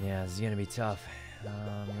 this is gonna be tough.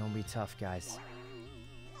 Gonna be tough, guys.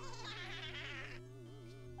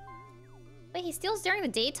 Wait, he steals during the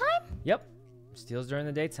daytime? Yep. Steals during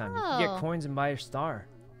the daytime. You can get Oh. coins and buy your star.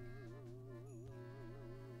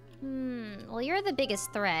 Well, you're the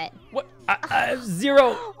biggest threat. What?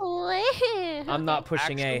 0! Wait. I'm not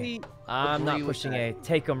pushing Actually, A. I'm not agree with pushing that. A.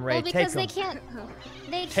 Take them, Ray. Well, because Take they them.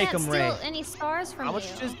 can't Take 'em, steal Ray. any stars from How you.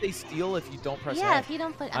 much does they steal if you don't press Yeah, A? if you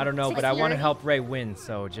don't put... I don't know, but I want to 630? help Ray win,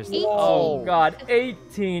 so just... Whoa. Oh, God.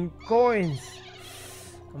 18 coins.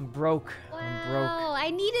 I'm broke. I'm broke. Wow, I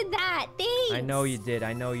needed that. Thanks. I know you did.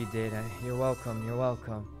 I know you did. You're welcome. You're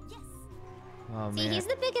welcome. Oh, See, man. he's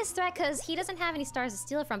the biggest threat because he doesn't have any stars to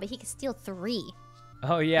steal it from, but he can steal 3.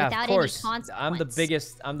 Oh, yeah, without of any course. I'm the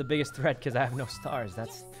consequence. biggest threat because I have no stars.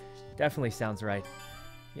 That's definitely sounds right.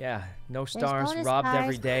 Yeah, no stars, bonus robbed stars.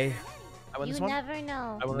 every day. I win You this one? never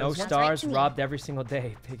know. I win No this one? stars, to me. robbed every single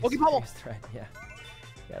day. Pokey Bubble. Biggest threat. Yeah.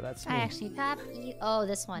 Yeah, that's me. I actually top you. Oh,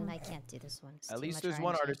 this one. I can't do this one. It's At too least much there's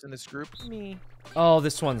one RNG. artist in this group. Me. Oh,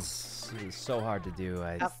 this one's so hard to do.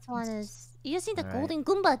 This one is... You just need the Alright. golden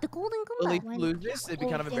Goomba. The golden Goomba. Lily, if you lose this, it'd be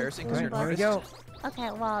kind of embarrassing because Alright, you're an here we artist. go. Okay,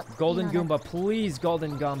 well... Golden you know Goomba, please,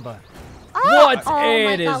 Golden Goomba. Oh! What? Oh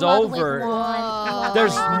my It God, is Ludwig over. won.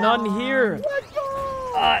 There's none here.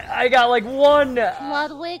 I got like 1.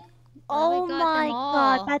 Ludwig. Oh got my them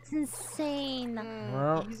God, all. that's insane.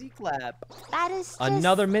 Well, Easy clap. That is just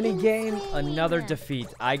another mini game, insane. another defeat.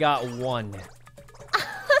 I got 1.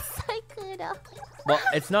 Sykkuno. Well,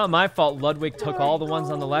 it's not my fault. Ludwig took all the ones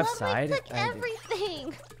on the left Ludwig side. took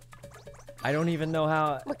everything. I don't even know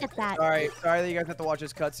how. Look at that. Sorry that you guys have to watch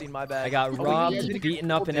this cutscene. My bad. I got Oh, robbed, yeah, you did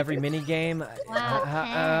beaten up in every triple mini game. Wow,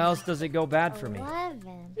 How else does it go bad for me?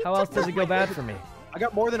 11. How else does it go bad for me? I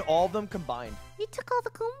got more than all of them combined. You took all the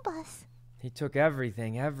Goombas. He took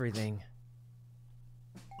everything.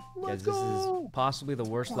 Guys, this is possibly the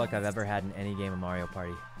worst luck I've ever had in any game of Mario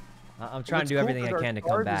Party. I'm trying to do everything I can to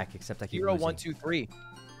come back, except I keep 0, losing. 1, 2, 3.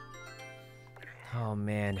 Oh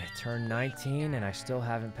man, turn 19 and I still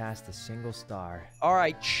haven't passed a single star. All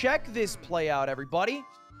right, check this play out, everybody.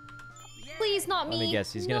 Please, not me. Let me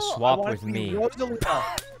guess, he's gonna swap with me.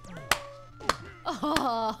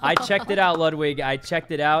 Oh. I checked it out, Ludwig. I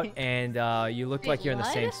checked it out, and you look like you're in the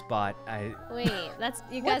what? same spot. Wait,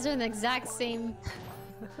 you guys are in the exact same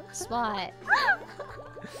spot.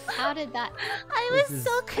 How did that? I was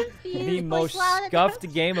so confused. The most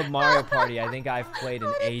scuffed game of Mario Party I think I've played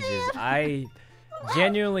in ages. I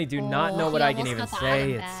genuinely do not know what I can even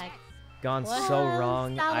say. It's gone so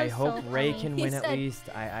wrong. I hope Ray can win at least.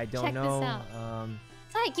 I don't know.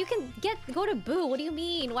 Syke, you can go to Boo. What do you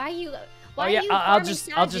mean? Why are you? Why Oh yeah, are you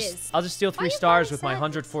I'll just steal 3 stars with my savages?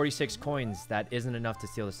 146 coins. That isn't enough to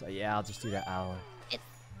steal this. Yeah, I'll just do that.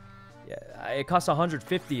 Yeah, it costs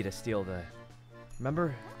 150 to steal the.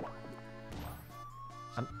 Remember?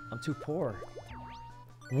 I'm too poor.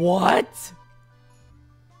 What?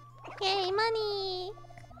 Yay, money!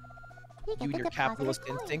 You and your capitalist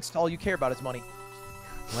instincts, all you care about is money.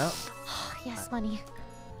 Well. Yes, money.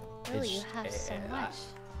 Really, you have so much.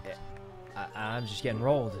 I'm just getting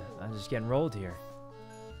rolled. I'm just getting rolled here.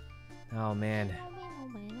 Oh, man.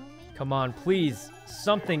 Come on, please.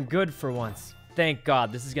 Something good for once. Thank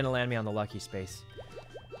God. This is going to land me on the lucky space.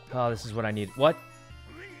 Oh, this is what I need. What?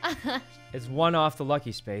 It's 1 off the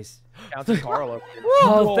lucky space.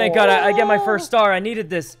 Oh, thank God. I get my first star. I needed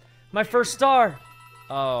this. My first star.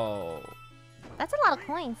 Oh. That's a lot of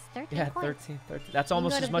coins. 13 Yeah, coins. 13. That's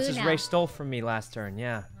almost as much as Ray stole from me last turn.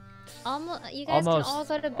 Yeah. You guys can all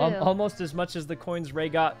go to Boo. Almost as much as the coins Ray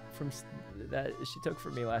got from that she took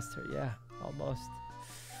from me last turn. Yeah, almost.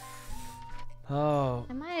 Oh.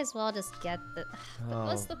 I might as well just get the.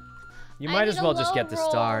 What's the? You might as well just get the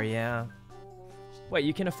star. Yeah. Wait,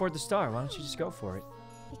 you can afford the star. Why don't you just go for it?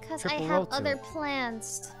 Because I have other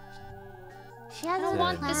plans. She has I don't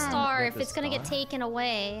want the star if it's gonna get taken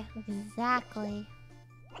away. Exactly.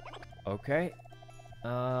 Okay.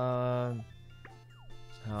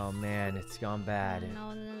 Oh man, it's gone bad.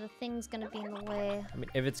 No, the thing's gonna be in the way. I mean,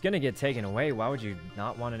 if it's gonna get taken away, why would you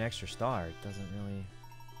not want an extra star? It doesn't really.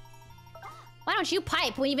 Why don't you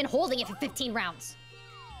pipe when you've been holding it for 15 rounds?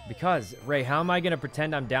 Because, Ray, how am I gonna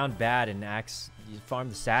pretend I'm down bad and farm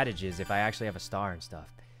the sadages if I actually have a star and stuff?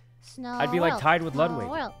 Snow I'd be like tied with Ludwig.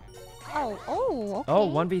 okay. Oh,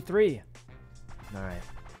 1v3. All right.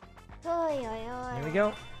 Here we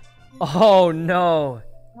go. Oh no.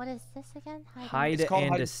 What is this again? Hide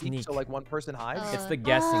and a sneak. So like one person hides. It's the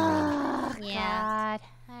guessing one. Oh, yeah. God.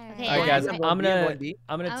 Okay, All right, guys. I'm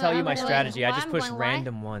gonna tell you my going- strategy. I just I'm push going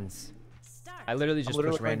random ones. I literally just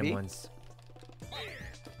push random ones.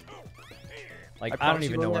 Like I don't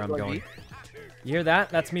even know where I'm going. You hear that?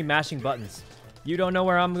 That's me mashing buttons. You don't know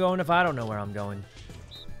where I'm going if I don't know where I'm going.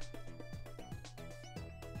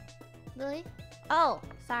 Lily? Oh,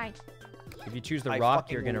 sorry. If you choose the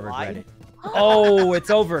rock, you're gonna regret it. Oh, it's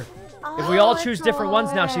over. If we all choose different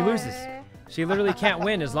ones now, she loses. She literally can't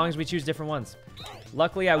win as long as we choose different ones.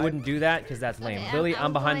 Luckily, I wouldn't do that because that's lame. Okay, Lily,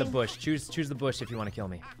 I'm behind the bush. Choose the bush if you want to kill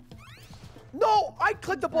me. No, I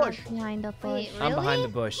clicked the bush. Behind the bush. Wait, really? I'm behind the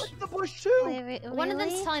bush. Click the bush too. Wait, One of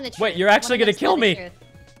them's telling the truth. Wait, you're actually gonna kill me?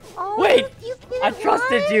 Oh, Wait, you didn't I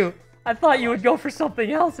trusted run? you. I thought you would go for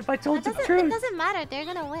something else if I told you the It truth. doesn't matter. They're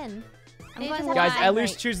gonna win. Guys, at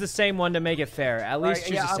least choose the same one to make it fair. At least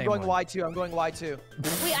choose the same one. I'm going Y2. I'm going Y2.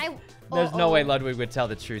 Wait, There's no way Ludwig would tell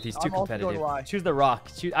the truth. He's too I'm also going competitive. Y. Choose the rock.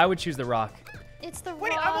 I would choose the rock. It's the Wait,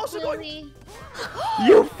 rock, I'm also going- Lily.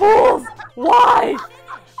 You fools! Why?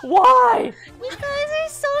 Why? You guys are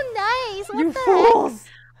so nice. What You the fools!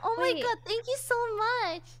 heck? Oh my Wait. god, thank you so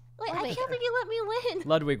much. Wait, I wait. can't believe you let me win.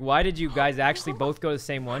 Ludwig, why did you guys actually both go to the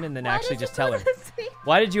same one and then Why actually did you just tell go her? to the same-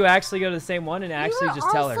 Why did you actually go to the same one and actually You were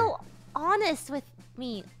just tell her? also honest with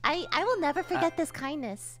me. I will never forget this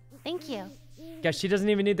kindness. Thank you. Guys, she doesn't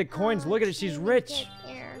even need the coins. Look at it. She's rich. Get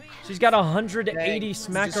here. She's got 180 Dang, you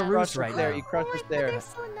smackaroos right there. now. You crushed Oh my us god, there. they're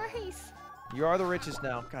so nice. You are the richest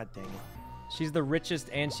now. God dang it. She's the richest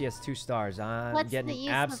and she has 2 stars. I'm What's the getting use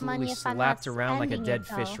of absolutely money if I'm slapped not around like a spending dead it,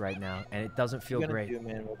 fish though? right now, and it doesn't feel What are great. you gonna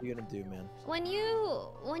do, man? What are you gonna do, man? When you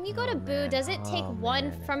go Oh, to Boo, man. does it take Oh, one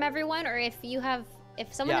man. from everyone, or if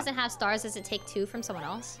someone Yeah. doesn't have stars, does it take 2 from someone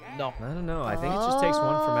else? No. I don't know. I think it just takes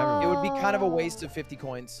one from everyone. It would be kind of a waste of 50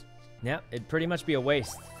 coins. Yeah, it'd pretty much be a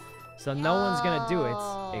waste. So no one's gonna do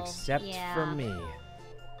Oh, it except yeah. for me.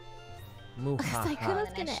 Muhaha. Sykkuno's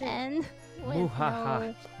I gonna should- end with Muhaha.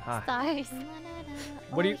 no Ha. stars.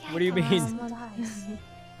 What do you mean? Stars.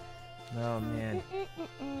 Oh man.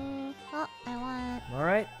 Well, I want... All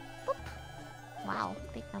right. Wow,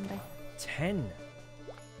 big number. 10.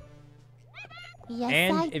 Yes,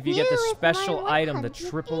 And I if you get the do with special my item, the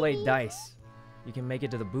 100 AAA baby. dice. You can make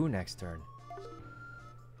it to the boo next turn.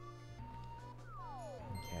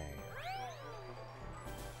 Okay.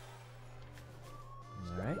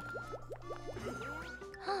 Alright.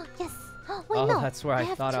 Yes. Wait, oh, no. that's where I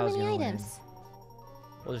thought I was going to win.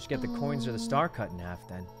 We'll just get the coins or the star cut in half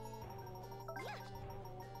then.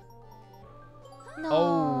 No.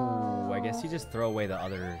 Oh, I guess you just throw away the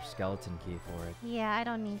other skeleton key for it. Yeah, I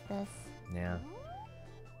don't need this. Yeah.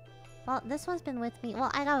 Well, this one's been with me.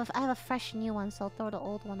 Well, I have a fresh new one, so I'll throw the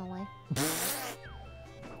old one away.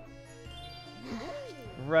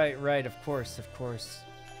 Right, of course.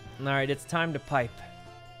 Alright, it's time to pipe.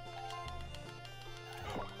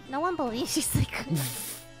 No one believes you,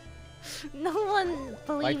 Sykkuno. No one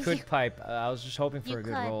believes I could you. pipe. I was just hoping for a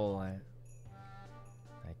good roll. I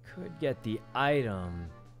could get the item.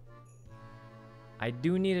 I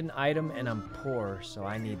do need an item, and I'm poor, so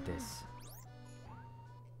I need this.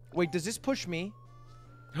 Wait, does this push me?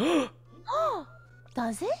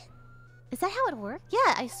 Does it? Is that how it works?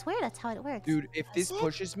 Yeah, I swear that's how it works. Dude, if this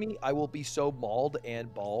pushes me, I will be so mauled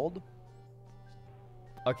and bald.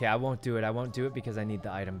 Okay, I won't do it. I won't do it because I need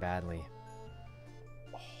the item badly.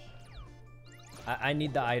 I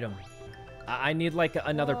need the item. I need, like,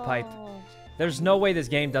 another pipe. There's no way this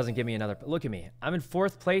game doesn't give me another... Look at me. I'm in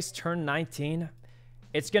 4th place, turn 19.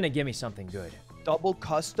 It's gonna give me something good. Double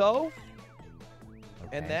custo.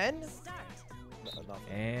 Okay. And then...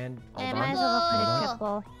 And... And I have a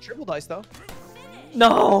triple. Triple dice, though.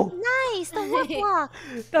 No! Nice! The wood block!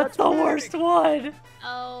 That's the worst one!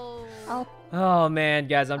 Oh. Oh, man,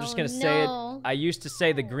 guys, I'm just gonna say it. no. I used to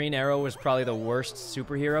say the Green Arrow was probably the worst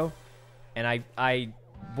superhero. And I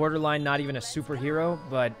borderline not even a superhero,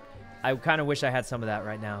 but I kind of wish I had some of that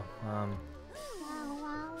right now.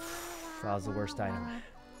 That was the worst item.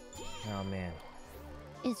 Oh, man.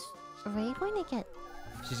 Is Ray going to get...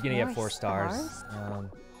 She's gonna get 4 stars.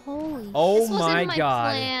 Holy Oh This wasn't my my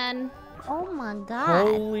god. plan. Oh my god.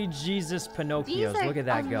 Holy Jesus Pinocchios. Look at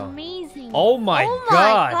that go. Amazing. Oh my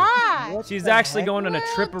god. God. She's actually going on a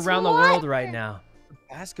trip around the world right now.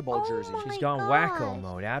 Basketball jersey. She's gone wacko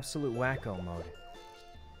mode. Absolute wacko mode.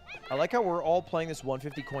 I like how we're all playing this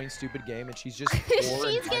 150 coin stupid game, and she's just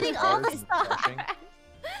She's getting all the stars.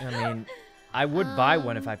 I mean, I would buy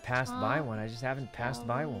one if I passed by one. I just haven't passed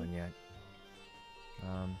by one yet.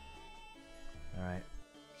 Alright.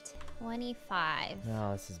 25.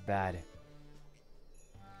 No, this is bad.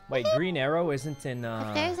 Wait, Green Arrow isn't in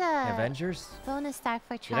There's a Avengers? bonus star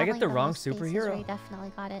for I traveling get the wrong most spaces, superhero? Ray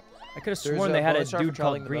definitely got it. I could have sworn they had a dude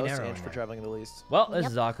called Green Arrow. And for traveling the least. Well, this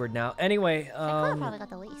is awkward now. Anyway, Sykkuno probably got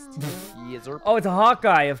the least. Yes, sir. oh, it's a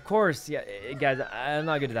Hawkeye, of course. Yeah, guys, I'm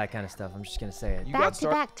not good at that kind of stuff. I'm just gonna say it. You got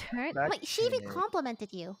Back-to-back turn? back- Wait, she even Yeah.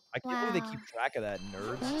 complimented you. I can't believe they keep track of that,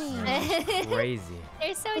 nerds. Dang. Crazy.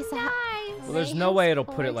 They're so Is that- nice. Well, there's no way it'll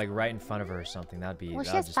put it like right in front of her or something. That'd be Well, she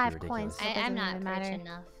that'd has just be 5 ridiculous. coins. So it I'm doesn't not even rich matter.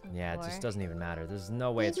 enough. Yeah, it for- just doesn't even matter. There's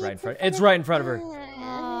no way it's Maybe right in front. it's It's right in front of her. Oh,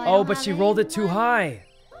 I Oh, don't but have she rolled it too anyone. high.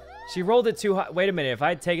 She rolled it too high. Wait a minute. If I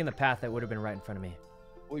had taken the path, that would have been right in front of me.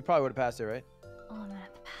 We probably would have passed it, right? Oh, I'm gonna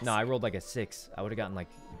have to pass No, I rolled like a 6. I would have gotten like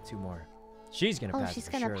 2 more. She's gonna Oh, pass she's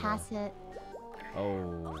it for gonna sure, pass though. it.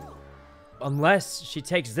 Oh. Unless she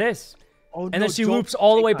takes this. Oh, And then she loops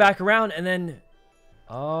all the way back around and then...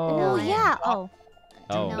 Oh, Oh. yeah. Oh.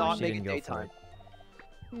 Oh, Do not she make didn't it go for daytime. it.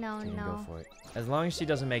 No, She didn't go no. for it. As long as she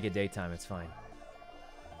doesn't make it daytime, it's fine.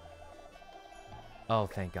 Oh,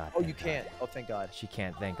 thank God. Oh, thank you God. can't. Oh, thank God. She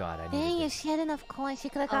can't. Thank God. I Dang, needed if this. she had enough coins, she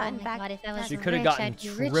could have Oh gotten my back. God, if I was She that's could have rich, gotten I'd be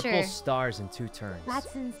triple richer. stars in 2 turns.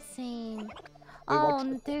 That's insane. watch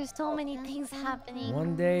Oh, there's so many things happening.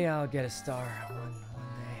 One day I'll get a star. One day.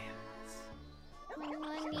 My It's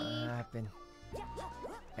money. gonna happen.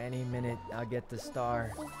 Any minute I'll get the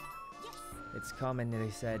star. It's coming, they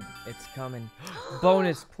said. It's coming.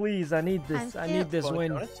 Bonus, please. I need this. I need this Bonus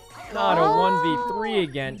win. donuts? Not a Oh. 1v3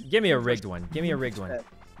 again. Give me a rigged one. Give me a rigged one.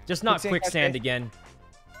 Just not Quicksand quicksand cafe? again.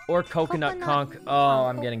 Or coconut Coconut conch. Oh,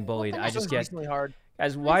 I'm getting bullied. I This just one's get... decently hard.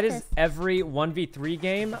 Guys, why is does this? every 1v3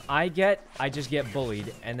 game I just get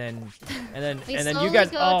bullied, and then We you slowly guys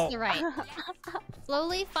go to the right.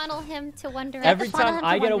 Slowly funnel him to one direction. every funnel time him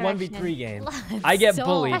I to get a one 1v3 game, Let's I get so-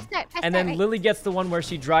 bullied, Press start, press and start, then right. Lily gets the one where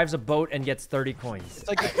she drives a boat and gets 30 coins. It's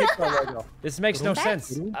like the Pixar logo. This makes no Start.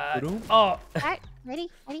 sense. Oh, Alright, ready?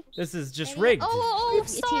 Ready? this is just Ready? rigged. Oh,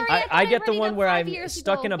 It's you. sorry. I get the read one it where 5 I'm years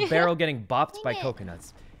stuck in ago. a barrel getting bopped by Dang it.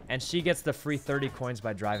 coconuts, and she gets the free 30 coins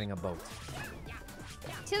by driving a boat.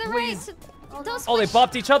 To the right. Don't Oh, they switch.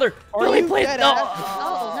 bopped each other. Are Lily, you please, dead no. ass?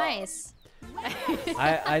 Oh, nice.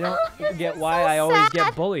 I don't get why I always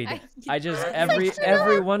get bullied. I just every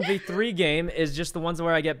 1v3 game is just the ones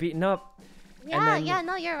where I get beaten up. Yeah, then- yeah,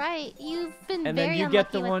 no, you're right. You've been And very then you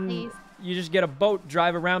get the unlucky with one these. you just get a boat,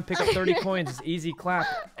 drive around, pick up 30 coins. It's easy clap.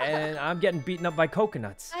 And I'm getting beaten up by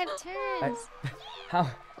coconuts. 5 turns.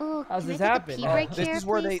 How's this happen? This is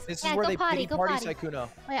where they pity party Sykkuno.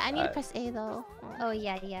 Wait, I need to press A though. Oh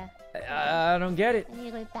yeah. I don't get it. I need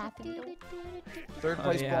to go to the bathroom. Third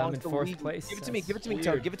place belongs I'm to in 4th Luigi. place. Give it to me. Give it to me, Weird.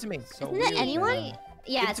 Toad. Give it to me. So Isn't it weird, anyone? man.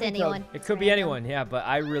 Yeah, it's anyone. It could be anyone, yeah, but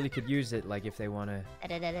I really could use it, like, if they want to...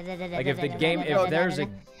 Like, if the game... If there's a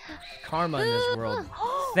karma in this world.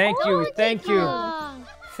 Thank you, thank you.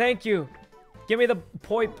 Thank you. Give me the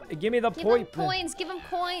poip. Give me the poip. Give him coins. Give him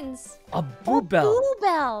coins. A boo bell. Boo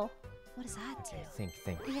bell. What does that do?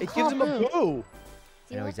 Think. It gives him a boo.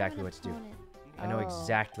 I know exactly what to do. I know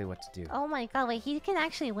exactly what to do. Oh my god, wait, he can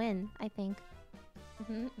actually win, I think.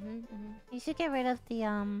 You should get rid of the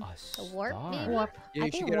The warp, maybe? warp. Yeah,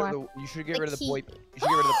 you should get rid of the. You should get rid of the poip. You should get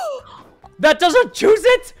rid of the. That doesn't choose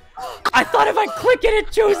it? I thought if I click it,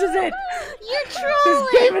 it chooses it. You're trolling.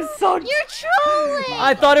 This game is so... You're trolling.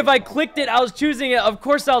 I thought if I clicked it, I was choosing it. Of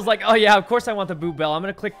course, I was like, oh yeah, of course I want the boo bell. I'm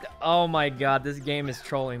gonna click. Oh my god, this game is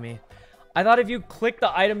trolling me. I thought if you click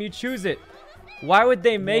the item, you choose it. Why would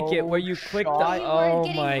they make it where you click the... Oh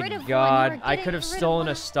my god. I could have stolen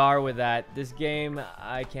a star with that. This game,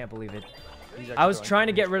 I can't believe it. I was trying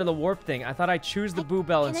to get rid of the warp thing. I thought I'd choose the boo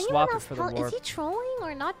bell and swap it for the warp. Is he trolling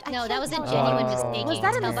or not? No, that was a genuine mistake. Was You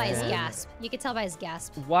that could a tell by his mistake? gasp. You could tell by his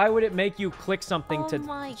gasp. Why would it make you click something to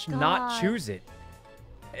my not God. choose it?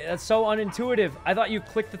 That's so unintuitive. I thought you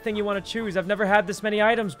click the thing you want to choose. I've never had this many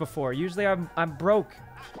items before. Usually I'm broke.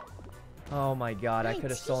 Oh my god, I could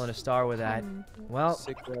have stolen a star with that. Well,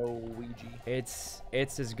 it's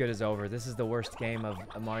as good as over. This is the worst game of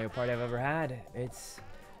a Mario Party I've ever had. It's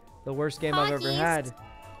the worst game I've ever had.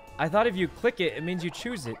 I thought if you click it, it means you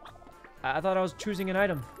choose it. I thought I was choosing an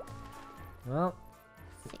item. Well,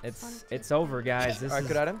 it's over, guys. This is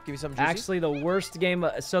good item. Give me something juicy. actually the worst game.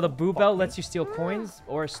 So the boo bell lets you steal coins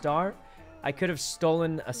or a star. I could have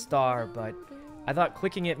stolen a star, but I thought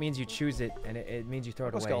clicking it means you choose it, and it means you throw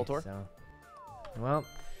it away. Skeletor. So, well,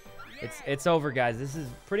 it's over, guys. This is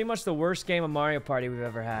pretty much the worst game of Mario Party we've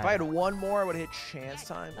ever had. If I had one more, I would have hit chance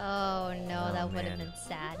time. Oh no, that would have been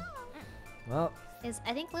sad. Well,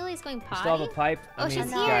 I think Lily's going we potty. still have a pipe. I mean,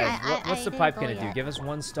 she's here. guys, what's the I pipe didn't gonna go do? yet. Give us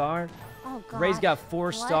 1 star? Oh god. Ray's got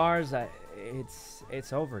 4 stars.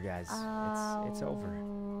 It's over, guys. It's over.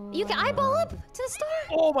 You can eyeball up to the star.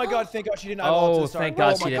 Oh my god, thank god she didn't eyeball up to the star. Thank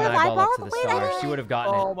god she my didn't God. eyeball up to the Wait, star. She would have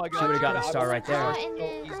gotten it. Oh my god. She would have gotten a star right there.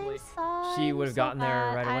 Easily. She would have gotten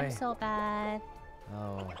there right away. I'm so bad.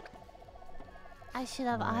 Oh. I should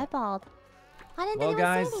have eyeballed. Why didn't Well, anyone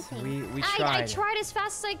guys, say anything? we I tried. tried as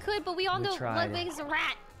fast as I could, but we all know tried. Ludwig's a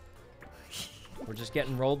rat. We're just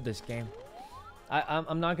getting rolled this game.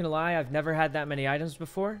 I'm not gonna lie, I've never had that many items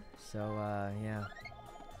before, so yeah.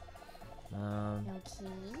 Okay.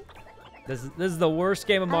 This is the worst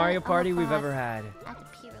game of Mario Party we've God. ever had. I have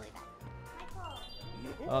to pee really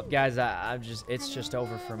bad. Well, guys, it's just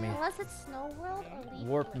over for me. Unless it's Snow World or Leaf.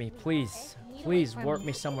 Warp me, please. Please warp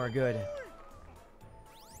me somewhere good.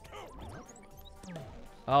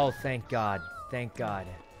 Oh, thank God. Thank God.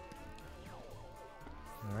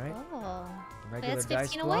 All right. Oh. Regular That's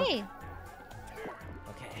dice 15 block. away.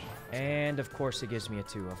 Okay. And of course it gives me a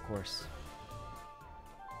 2, of course.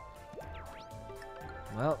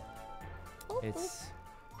 Well, it's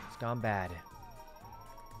gone bad.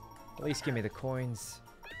 At least give me the coins.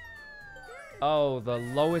 Oh, the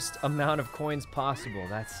lowest amount of coins possible.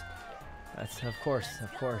 That's of course.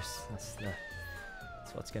 That's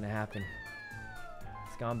what's gonna happen.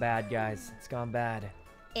 It's gone bad, guys. It's gone bad.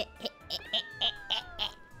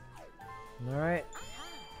 All right.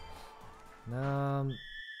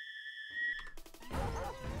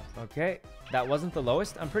 Okay, that wasn't the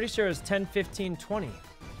lowest. I'm pretty sure it was 10, 15, 20.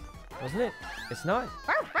 Wasn't it? It's not.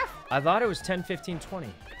 I thought it was 10, 15, 20.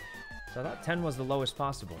 So I thought 10 was the lowest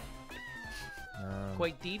possible.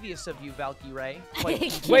 Quite devious of you, Valkyrie.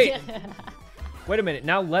 Wait. Wait a minute.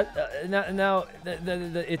 Now now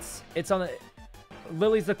it's on the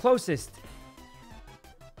Lily's the closest.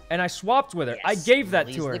 And I swapped with her. Yes, I gave that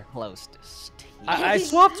Lily's to her. the closest. I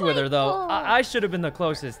swapped with her though. I should have been the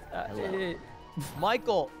closest.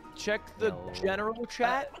 Michael, check the general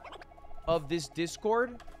chat of this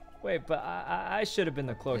Discord. Wait, but I should have been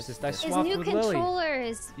the closest. I His swapped new with Lily.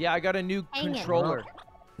 controllers. Yeah, I got a new Hang it. controller.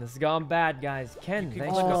 This has gone bad, guys. Ken,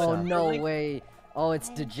 thanks for Oh, coming. no way. Oh, it's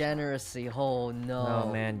degeneracy. Oh, no.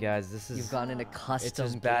 Oh man, guys, this is. You've gotten into custom It's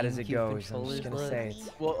as bad as it GameCube goes. I'm just controllers, gonna look. say it's.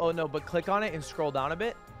 Well, oh no, but click on it and scroll down a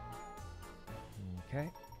bit. Okay.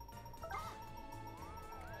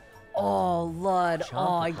 Oh, Lud. Oh,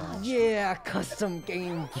 Chomp-a-punch. yeah. Custom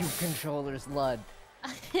GameCube controllers, Lud.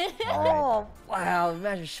 Oh, wow.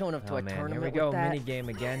 Imagine showing up to a man, tournament here we go. with that. Mini game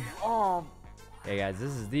again. Oh. Hey guys, this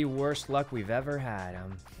is the worst luck we've ever had.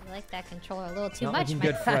 You like that controller a little too not much, looking my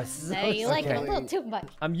good for friend. us. No, you like it a little too much.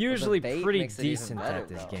 I'm usually bait pretty makes it even decent better, at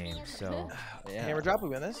this though. game, so Yeah. Hammer drop, we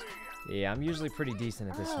win this? yeah, I'm usually pretty decent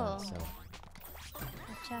at this one. So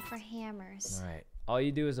Watch out for hammers. all right, all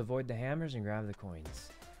you do is avoid the hammers and grab the coins.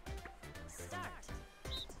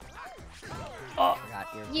 Oh,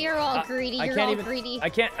 You're all greedy. I You're can't all even. greedy. I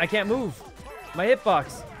can't move. My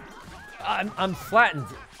hitbox. I'm flattened.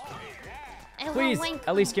 Please,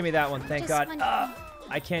 at least give me that one. Thank God.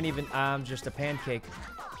 I can't even. I'm just a pancake.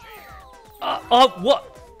 Oh, what?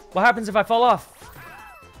 What happens if I fall off?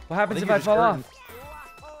 What happens if I fall off?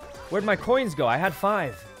 Where'd my coins go? I had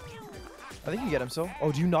 5. I think you get him, so.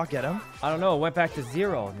 Oh, do you not get him? I don't know. It went back to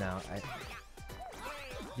 0 now.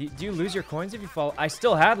 Do you lose your coins if you fall? I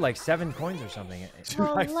still had like 7 coins or something.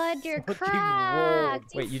 Oh, Blood, you're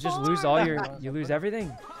cracked. Wait, you just lose all your. You lose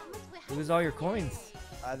everything. You lose all your coins.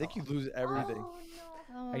 I think you lose everything.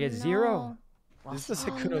 Oh, I get 0. This is a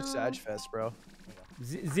Sykkuno Sag Fest, bro.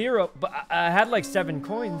 0, but I had like 7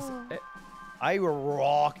 coins. I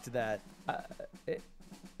rocked that.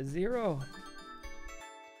 0.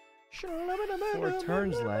 4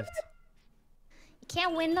 turns left. You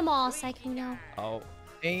can't win them all, Sykkuno. Oh.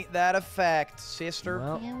 Ain't that a fact, sister? You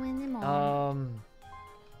Well, can't win them all.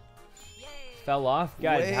 fell off,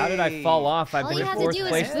 guys. How did I fall off? I've All been you in have to 4th do is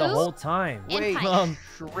place the move whole time. and Wait, punch.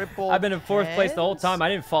 triple. I've been in 4th place the whole tens? time. I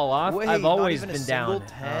didn't fall off. Wait, I've not always even a been single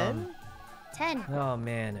down. 10? 10. Oh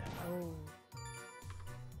man.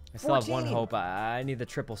 I still have 1 14. hope. I need the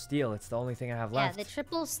triple steal. It's the only thing I have Yeah, left. the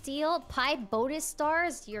triple steal, pie bonus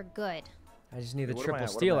stars, you're good. I just need the What am I triple at? What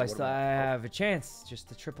steal. am I I at? still What am I at? have a chance. Just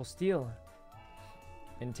the triple steal.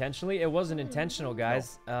 Intentionally? It wasn't intentional,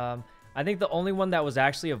 guys. I think the only one that was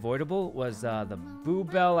actually avoidable was the Boo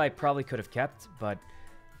Bell. I probably could have kept, but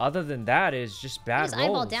other than that, it's just bad Just rolls.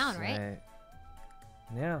 eyeball down, right?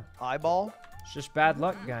 Yeah, Eyeball? it's just bad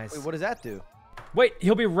luck, guys. Wait, what does that do? Wait,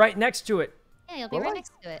 he'll be right next to it. Yeah, you'll be Will right I?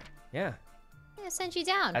 next to it. Yeah, Yeah, send you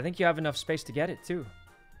down. I think you have enough space to get it too.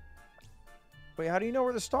 Wait, how do you know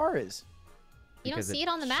where the star is? You don't Because see it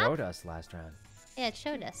on the map? Showed us last round. Yeah, it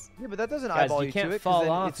showed us. Yeah, but that doesn't Guys, eyeball you you can't to it. 'cause fall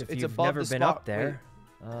then off it's if you've above never the been spot. up there.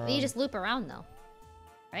 But you just loop around though,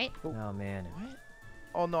 right? Oh man, Wait,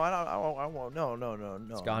 oh no, I won't. No.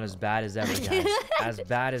 it's gone as bad as ever, guys. As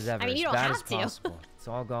bad as ever. I mean, you as don't bad have as to. possible. It's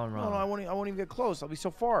all gone No, wrong. I won't even get close. I'll be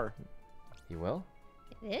so far. You will?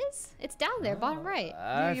 It is? It's down there, bottom right.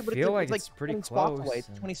 I but feel like it's it's pretty 20 spots close. away.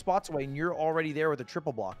 It's 20 spots away, and you're already there with a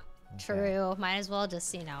triple block. True. Might as well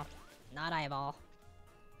just, you know, not eyeball.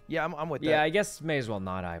 Yeah, I'm with Yeah, that. I guess may as well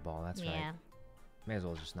not eyeball. That's Yeah. right. May as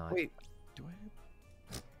well just not. Wait, do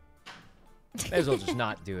I? May as well just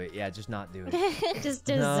not do it. Yeah, just not do it. just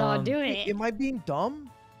don't do Wait, it. am I being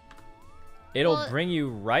dumb? It'll Well- bring you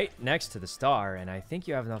right next to the star, and I think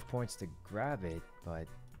you have enough points to grab it, but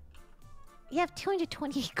You have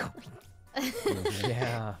 228 coins.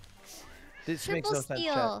 yeah. This makes Triple no sense,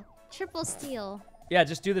 chat. steal. Triple steal. Yeah,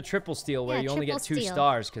 just do the triple steal where Yeah, you only get triple 2 steal.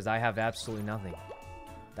 stars because I have absolutely nothing.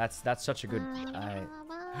 That's such a good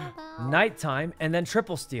nighttime and then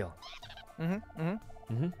triple steal.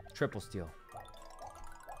 Triple steal.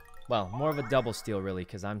 Well, more of a double steal really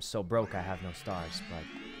because I'm so broke I have no stars, but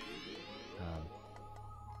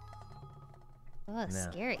Oh,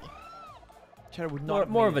 Yeah. scary. Chat would not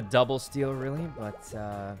more have of a double steal really, but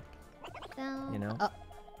Down. you know. Oh,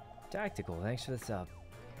 Tactical, thanks for the sub.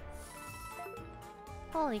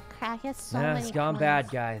 Holy crap, that's so Yeah, many it's gone coins. bad,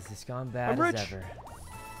 guys. It's gone bad I'm as rich. ever.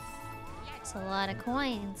 it's a lot of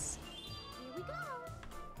coins.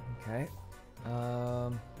 Okay.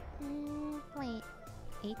 Wait,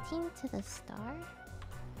 18 to the star?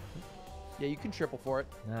 Yeah, you can triple for it.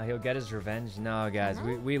 No, he'll get his revenge. No, guys,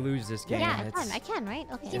 we lose this game. Yeah, it's I can, right?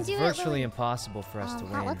 Okay. can it's do it, virtually Lily. impossible for us to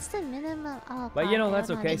win. What's the minimum? Oh, But God, you know, I that's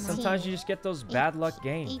don't know okay. the Sometimes name. you just get those bad luck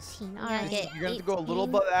games. 18, Yeah, alright. get You're gonna have to go a little 18.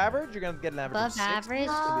 above average. You're gonna get an average Above of 60. average?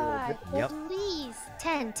 It's gonna be a little bit- Yep. Please.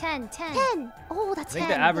 10, 10, 10. 10! Oh, I that's think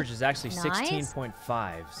 10. the average is actually Nice.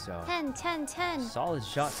 16.5, so 10, 10, 10. solid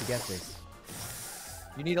shot to get this.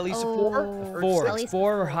 You need at least a Oh. 4 or Four, 6. least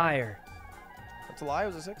 4 or four. higher. That's a lie. It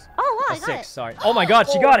was a 6. Oh, wow, A I got 6, it. sorry. Oh my God,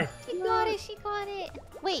 she got it. She got it, she got it.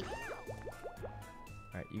 Wait. All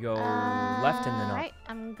right, you go left and then up. Right,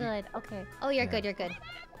 I'm good. Okay. Oh, you're Yeah. good, you're good.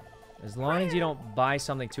 As long as you don't buy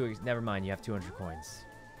something too. Never mind, you have 200 coins.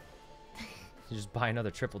 You just buy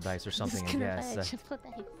another triple dice or something, I Just gonna guess. buy a triple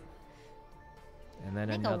dice. And then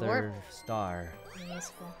Make a another warp. star.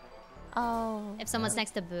 Useful. Oh. If someone's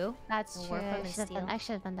next to Boo. That's we'll true. work them and steal. I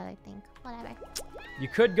should have done that, I think. Whatever. You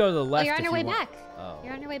could go to the left. Oh, you're on your way back. Oh.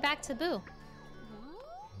 You're on your way back to Boo.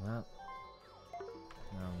 Well.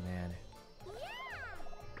 Oh man.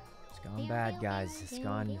 It's gone bad, guys. It's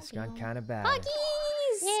gone kind of bad.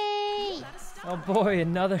 Buggies! Yay! Oh boy,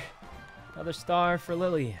 another star for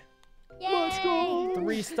Lily. Yay! Let's go.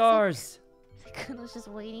 3 stars. Sykkuno's just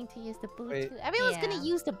waiting to use the Boo Wait. too. Everyone's gonna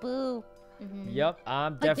use the Boo. Yep,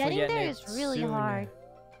 I'm But definitely getting getting there it is really soon. hard.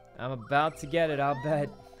 I'm about to get it, I'll bet.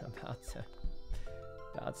 I'm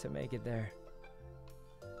about to make it there.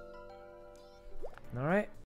 All right.